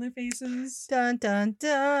concern on their faces. Dun, dun,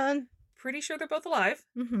 dun. Pretty sure they're both alive.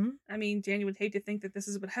 Mm-hmm. I mean, Daniel would hate to think that this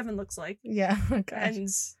is what heaven looks like. Yeah. Oh, and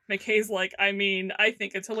McKay's like, I mean, I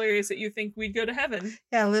think it's hilarious that you think we'd go to heaven.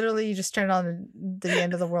 Yeah, literally, you just turned on the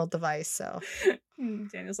end of the world device. So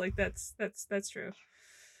Daniel's like, that's true.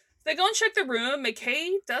 They go and check the room.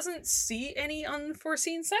 McKay doesn't see any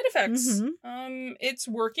unforeseen side effects. Mm-hmm. It's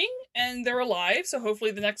working, and they're alive. So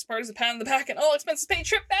hopefully, the next part is a pat on the back and all expenses paid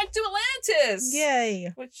trip back to Atlantis.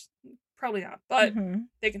 Yay! Which probably not, but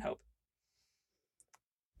they can hope.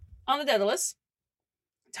 On the Daedalus,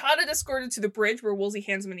 Todd had escorted to the bridge where Woolsey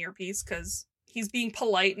hands him an earpiece because he's being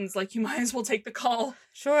polite and is like, you might as well take the call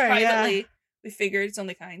privately. Yeah. We figured it's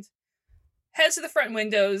only kind. Heads to the front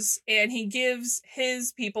windows, and he gives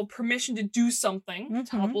his people permission to do something.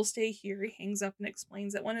 Todd will stay here. He hangs up and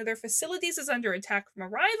explains that one of their facilities is under attack from a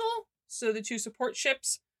rival, so the two support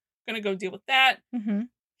ships are going to go deal with that.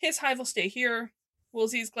 His hive will stay here.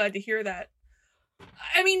 Woolsey's glad to hear that.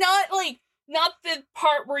 I mean, not the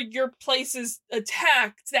part where your place is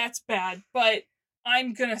attacked, that's bad, but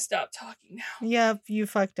I'm gonna stop talking now. Yep, you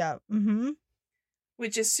fucked up.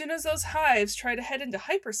 Which, as soon as those hives try to head into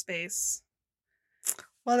hyperspace...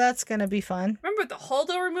 Well, that's gonna be fun. Remember what the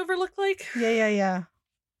Holdo remover looked like? Yeah.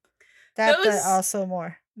 That, but also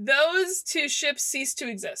more. Those two ships cease to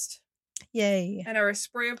exist. Yay. And are a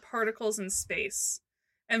spray of particles in space.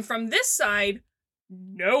 And from this side,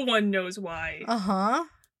 no one knows why.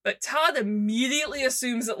 But Todd immediately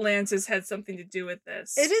assumes Atlantis had something to do with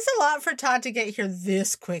this. It is a lot for Todd to get here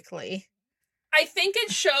this quickly. I think it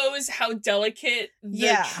shows how delicate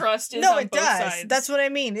the trust is on both sides. That's what I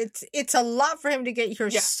mean. It's a lot for him to get here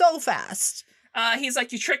so fast. He's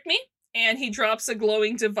like, you tricked me. And he drops a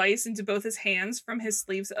glowing device into both his hands from his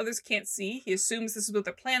sleeves that others can't see. He assumes this is what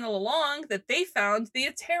their plan all along, that they found the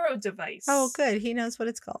Atero device. Oh, good. He knows what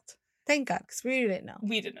it's called. Thank God, because we didn't know.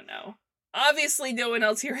 We didn't know. Obviously, no one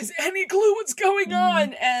else here has any clue what's going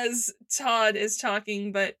on as Todd is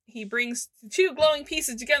talking, but he brings the two glowing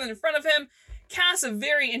pieces together in front of him, casts a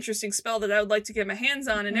very interesting spell that I would like to get my hands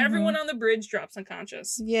on, and everyone on the bridge drops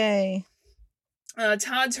unconscious. Yay.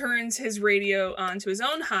 Todd turns his radio onto his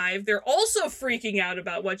own hive. They're also freaking out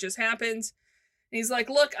about what just happened. And he's like,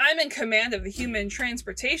 look, I'm in command of the human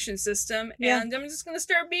transportation system, and I'm just going to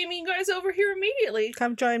start beaming you guys over here immediately.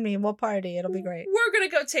 Come join me. We'll party. It'll be great. We're going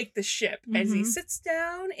to go take the ship. As he sits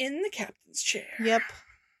down in the captain's chair. Yep.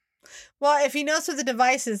 Well, if he knows what the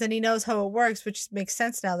device is, then he knows how it works, which makes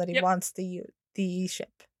sense now that he wants the ship.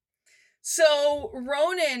 So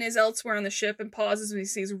Ronan is elsewhere on the ship and pauses when he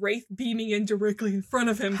sees Wraith beaming in directly in front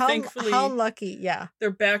of him. Thankfully, how lucky, yeah.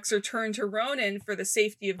 Their backs are turned to Ronan for the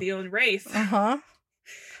safety of the own Wraith.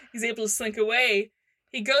 He's able to slink away.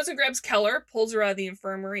 He goes and grabs Keller, pulls her out of the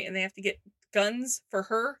infirmary, and they have to get guns for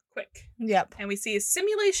her quick. Yep. And we see a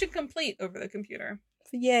simulation complete over the computer.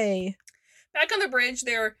 Yay. Back on the bridge,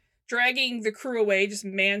 they're dragging the crew away, just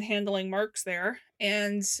manhandling Marks there.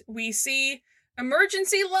 And we see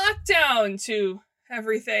emergency lockdown to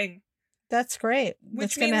everything. That's great.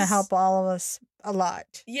 That's going to help all of us a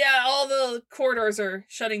lot. Yeah, all the corridors are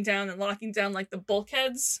shutting down and locking down like the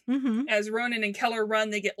bulkheads. As Ronan and Keller run,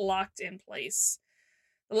 they get locked in place.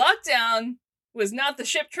 The lockdown was not the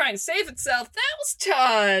ship trying to save itself. That was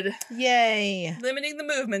Todd. Yay. Limiting the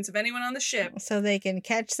movements of anyone on the ship. So they can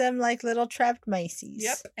catch them like little trapped mices.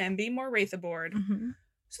 Yep, and be more Wraith aboard. So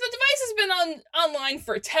the device has been online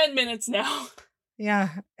for 10 minutes now.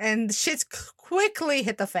 Yeah, and shit's quickly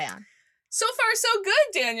hit the fan. So far, so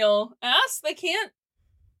good, Daniel. They can't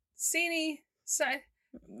see any side.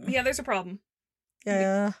 Yeah, there's a problem.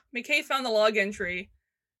 Yeah. McKay found the log entry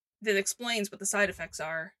that explains what the side effects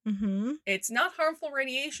are. It's not harmful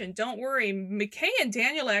radiation. Don't worry. McKay and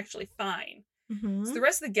Daniel are actually fine. It's the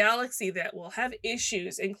rest of the galaxy that will have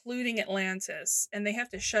issues, including Atlantis, and they have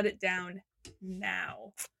to shut it down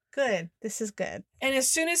now. Good. This is good. And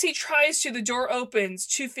as soon as he tries to, the door opens.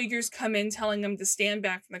 Two figures come in telling him to stand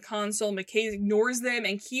back from the console. McKay ignores them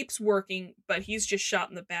and keeps working, but he's just shot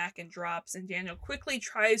in the back and drops. And Daniel quickly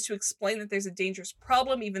tries to explain that there's a dangerous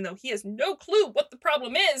problem, even though he has no clue what the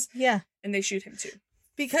problem is. Yeah. And they shoot him too.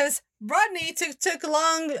 Because Rodney took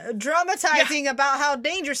long dramatizing about how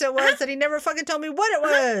dangerous it was that he never fucking told me what it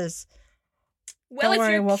was. Well, Don't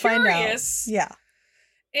worry, you're we'll curious, find out. Yeah.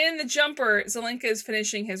 In the jumper, Zelenka is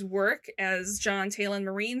finishing his work as John Talon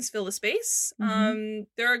Marines fill the space.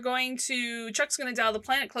 Chuck's going to dial the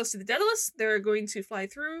planet close to the Daedalus. They're going to fly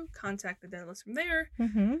through, contact the Daedalus from there.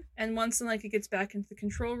 And once Zelenka gets back into the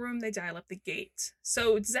control room, they dial up the gate.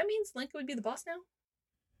 So does that mean Zelenka would be the boss now?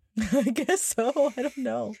 I guess so. I don't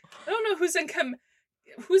know. I don't know who's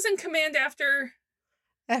in command after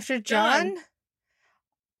John?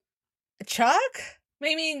 Chuck?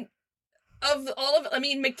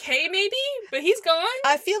 McKay maybe, but he's gone.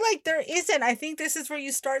 I feel like there isn't. I think this is where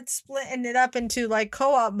you start splitting it up into like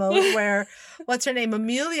co-op mode where what's her name?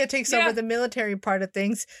 Amelia takes over the military part of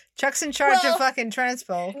things. Chuck's in charge of fucking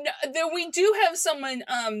transpo. No, we do have someone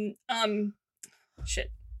Kevin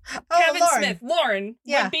Lauren. Smith, Lauren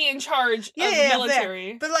would be in charge of the military.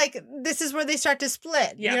 Fair. But like this is where they start to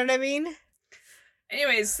split. You know what I mean?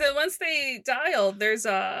 Anyways, so once they dial, there's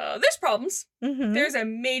problems. There's a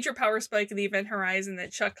major power spike in the event horizon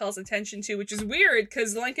that Chuck calls attention to, which is weird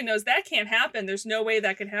because Zelenka knows that can't happen. There's no way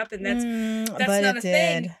that could happen. That's not a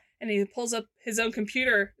thing. And he pulls up his own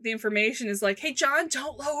computer. The information is like, "Hey, John,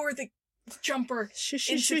 don't lower the jumper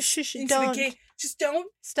into the gate. Just don't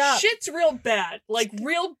stop. Shit's real bad. Like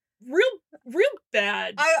real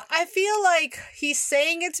bad." I feel like he's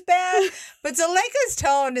saying it's bad, but Zelenka's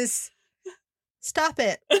tone is. Stop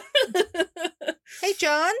it. Hey,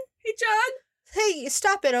 John. Hey, John. Hey,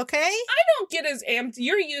 stop it, okay? I don't get as amped.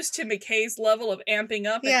 You're used to McKay's level of amping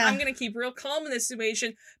up, and I'm going to keep real calm in this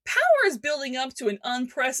situation. Power is building up to an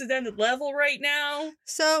unprecedented level right now.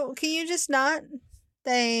 So, can you just not?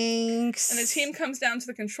 Thanks. And the team comes down to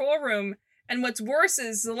the control room, and what's worse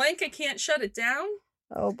is Zelenka can't shut it down.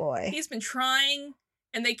 Oh, boy. He's been trying.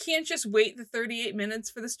 And they can't just wait the 38 minutes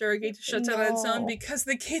for the Stargate to shut down on its own because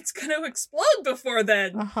the gate's going to explode before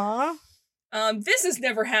then. This has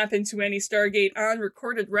never happened to any Stargate on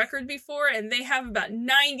recorded record before, and they have about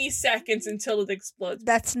 90 seconds until it explodes.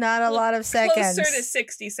 That's not a lot of seconds. Closer to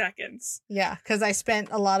 60 seconds. Yeah, because I spent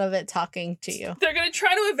a lot of it talking to you. They're going to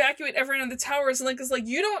try to evacuate everyone on the towers, and Link is like,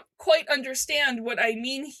 you don't quite understand what I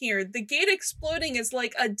mean here. The gate exploding is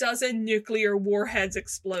like a dozen nuclear warheads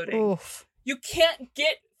exploding. Oof. You can't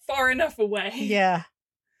get far enough away. Yeah.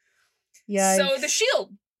 Yeah. So the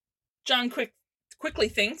shield. John quickly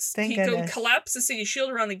thinks he could collapse the city shield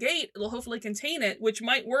around the gate. It'll hopefully contain it, which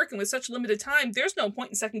might work. And with such limited time, there's no point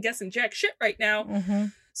in second guessing jack shit right now. Mm-hmm.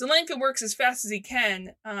 Zelenka works as fast as he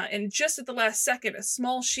can. And just at the last second, a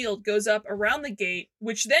small shield goes up around the gate,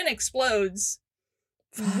 which then explodes.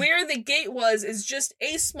 Where the gate was is just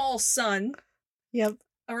a small sun. Yep.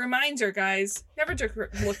 A reminder, guys, never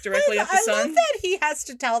look directly at the sun. I love that he has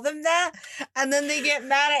to tell them that, and then they get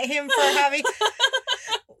mad at him for having...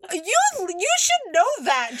 You should know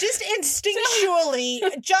that. Just instinctually,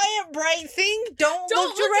 giant bright thing, don't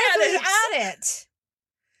look directly at it.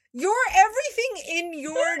 Everything in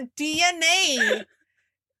your DNA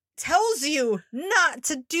tells you not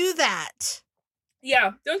to do that.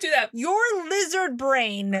 Yeah, don't do that. Your lizard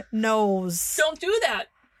brain knows. Don't do that.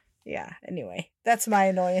 Yeah, anyway, that's my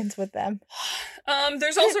annoyance with them.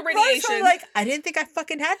 There's also radiation. Like, I didn't think I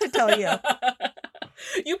fucking had to tell you.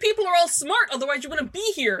 You people are all smart, otherwise you wouldn't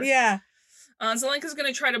be here. Yeah. Zelenka's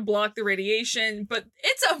gonna try to block the radiation, but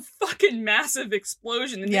it's a fucking massive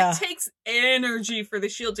explosion, and it takes energy for the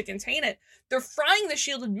shield to contain it. They're frying the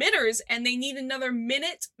shield emitters, and they need another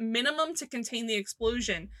minute minimum to contain the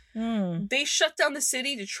explosion. They shut down the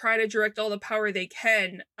city to try to direct all the power they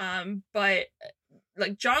can, but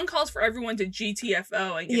like John calls for everyone to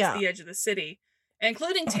GTFO and get to the edge of the city.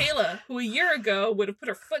 Including Taylor, who a year ago would have put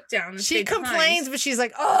her foot down. And she complains, but she's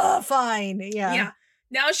like, oh, fine. Yeah. Yeah.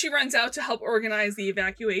 Now she runs out to help organize the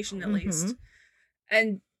evacuation, at least.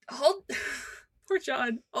 And poor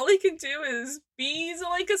John, all he can do is be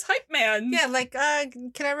Zelenka's hype man. Yeah, like,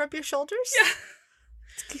 can I rub your shoulders?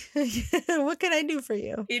 Yeah. What can I do for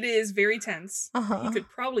you? It is very tense. You could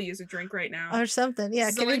probably use a drink right now. Or something.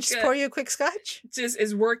 Yeah, can I just pour you a quick scotch? Just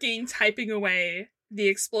is working, typing away. The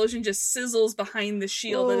explosion just sizzles behind the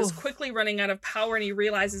shield that is quickly running out of power, and he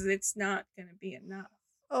realizes it's not going to be enough.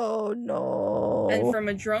 Oh, no. And from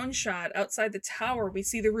a drone shot outside the tower, we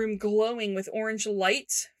see the room glowing with orange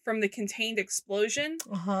light from the contained explosion.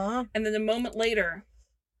 And then a moment later,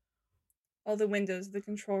 all the windows of the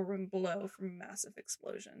control room blow from a massive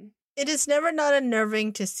explosion. It is never not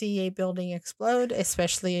unnerving to see a building explode,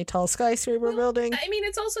 especially a tall skyscraper building. I mean,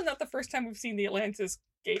 it's also not the first time we've seen the Atlantis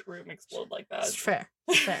gate room explode like that. It's fair.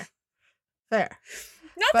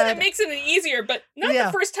 Not that it makes it any easier, but not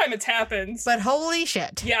the first time it's happened. But holy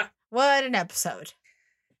shit. Yeah. What an episode.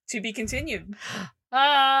 To be continued.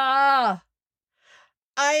 I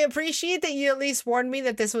appreciate that you at least warned me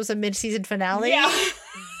that this was a mid-season finale. Yeah.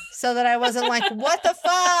 So that I wasn't like, what the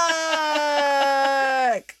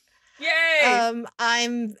fuck? Yay!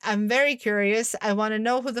 I'm very curious. I want to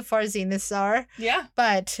know who the Farzinists are. Yeah.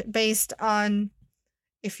 But based on,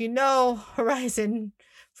 if you know Horizon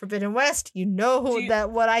Forbidden West, you know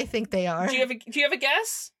what I think they are. Do you have a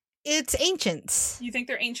guess? It's ancients. You think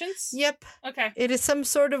they're ancients? Yep. Okay. It is some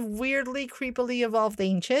sort of weirdly, creepily evolved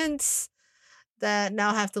ancients that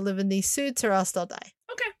now have to live in these suits or else they'll die.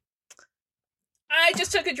 Okay. I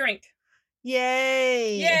just took a drink.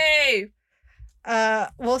 Yay! Yay!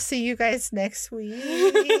 We'll see you guys next week.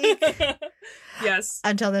 Yes.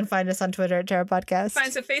 Until then, find us on Twitter at Terra Podcast. Find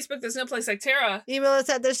us at Facebook, There's No Place Like Terra. Email us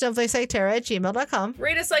at There's No Place Like Terra at gmail.com.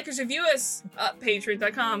 Rate us, like us, review us at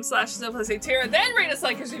patreon.com/There's No Place Like Terra. Then rate us,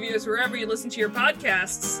 like us, review us wherever you listen to your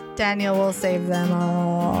podcasts. Daniel will save them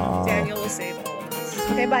all. Daniel will save all of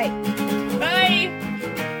us. Okay, bye. Bye!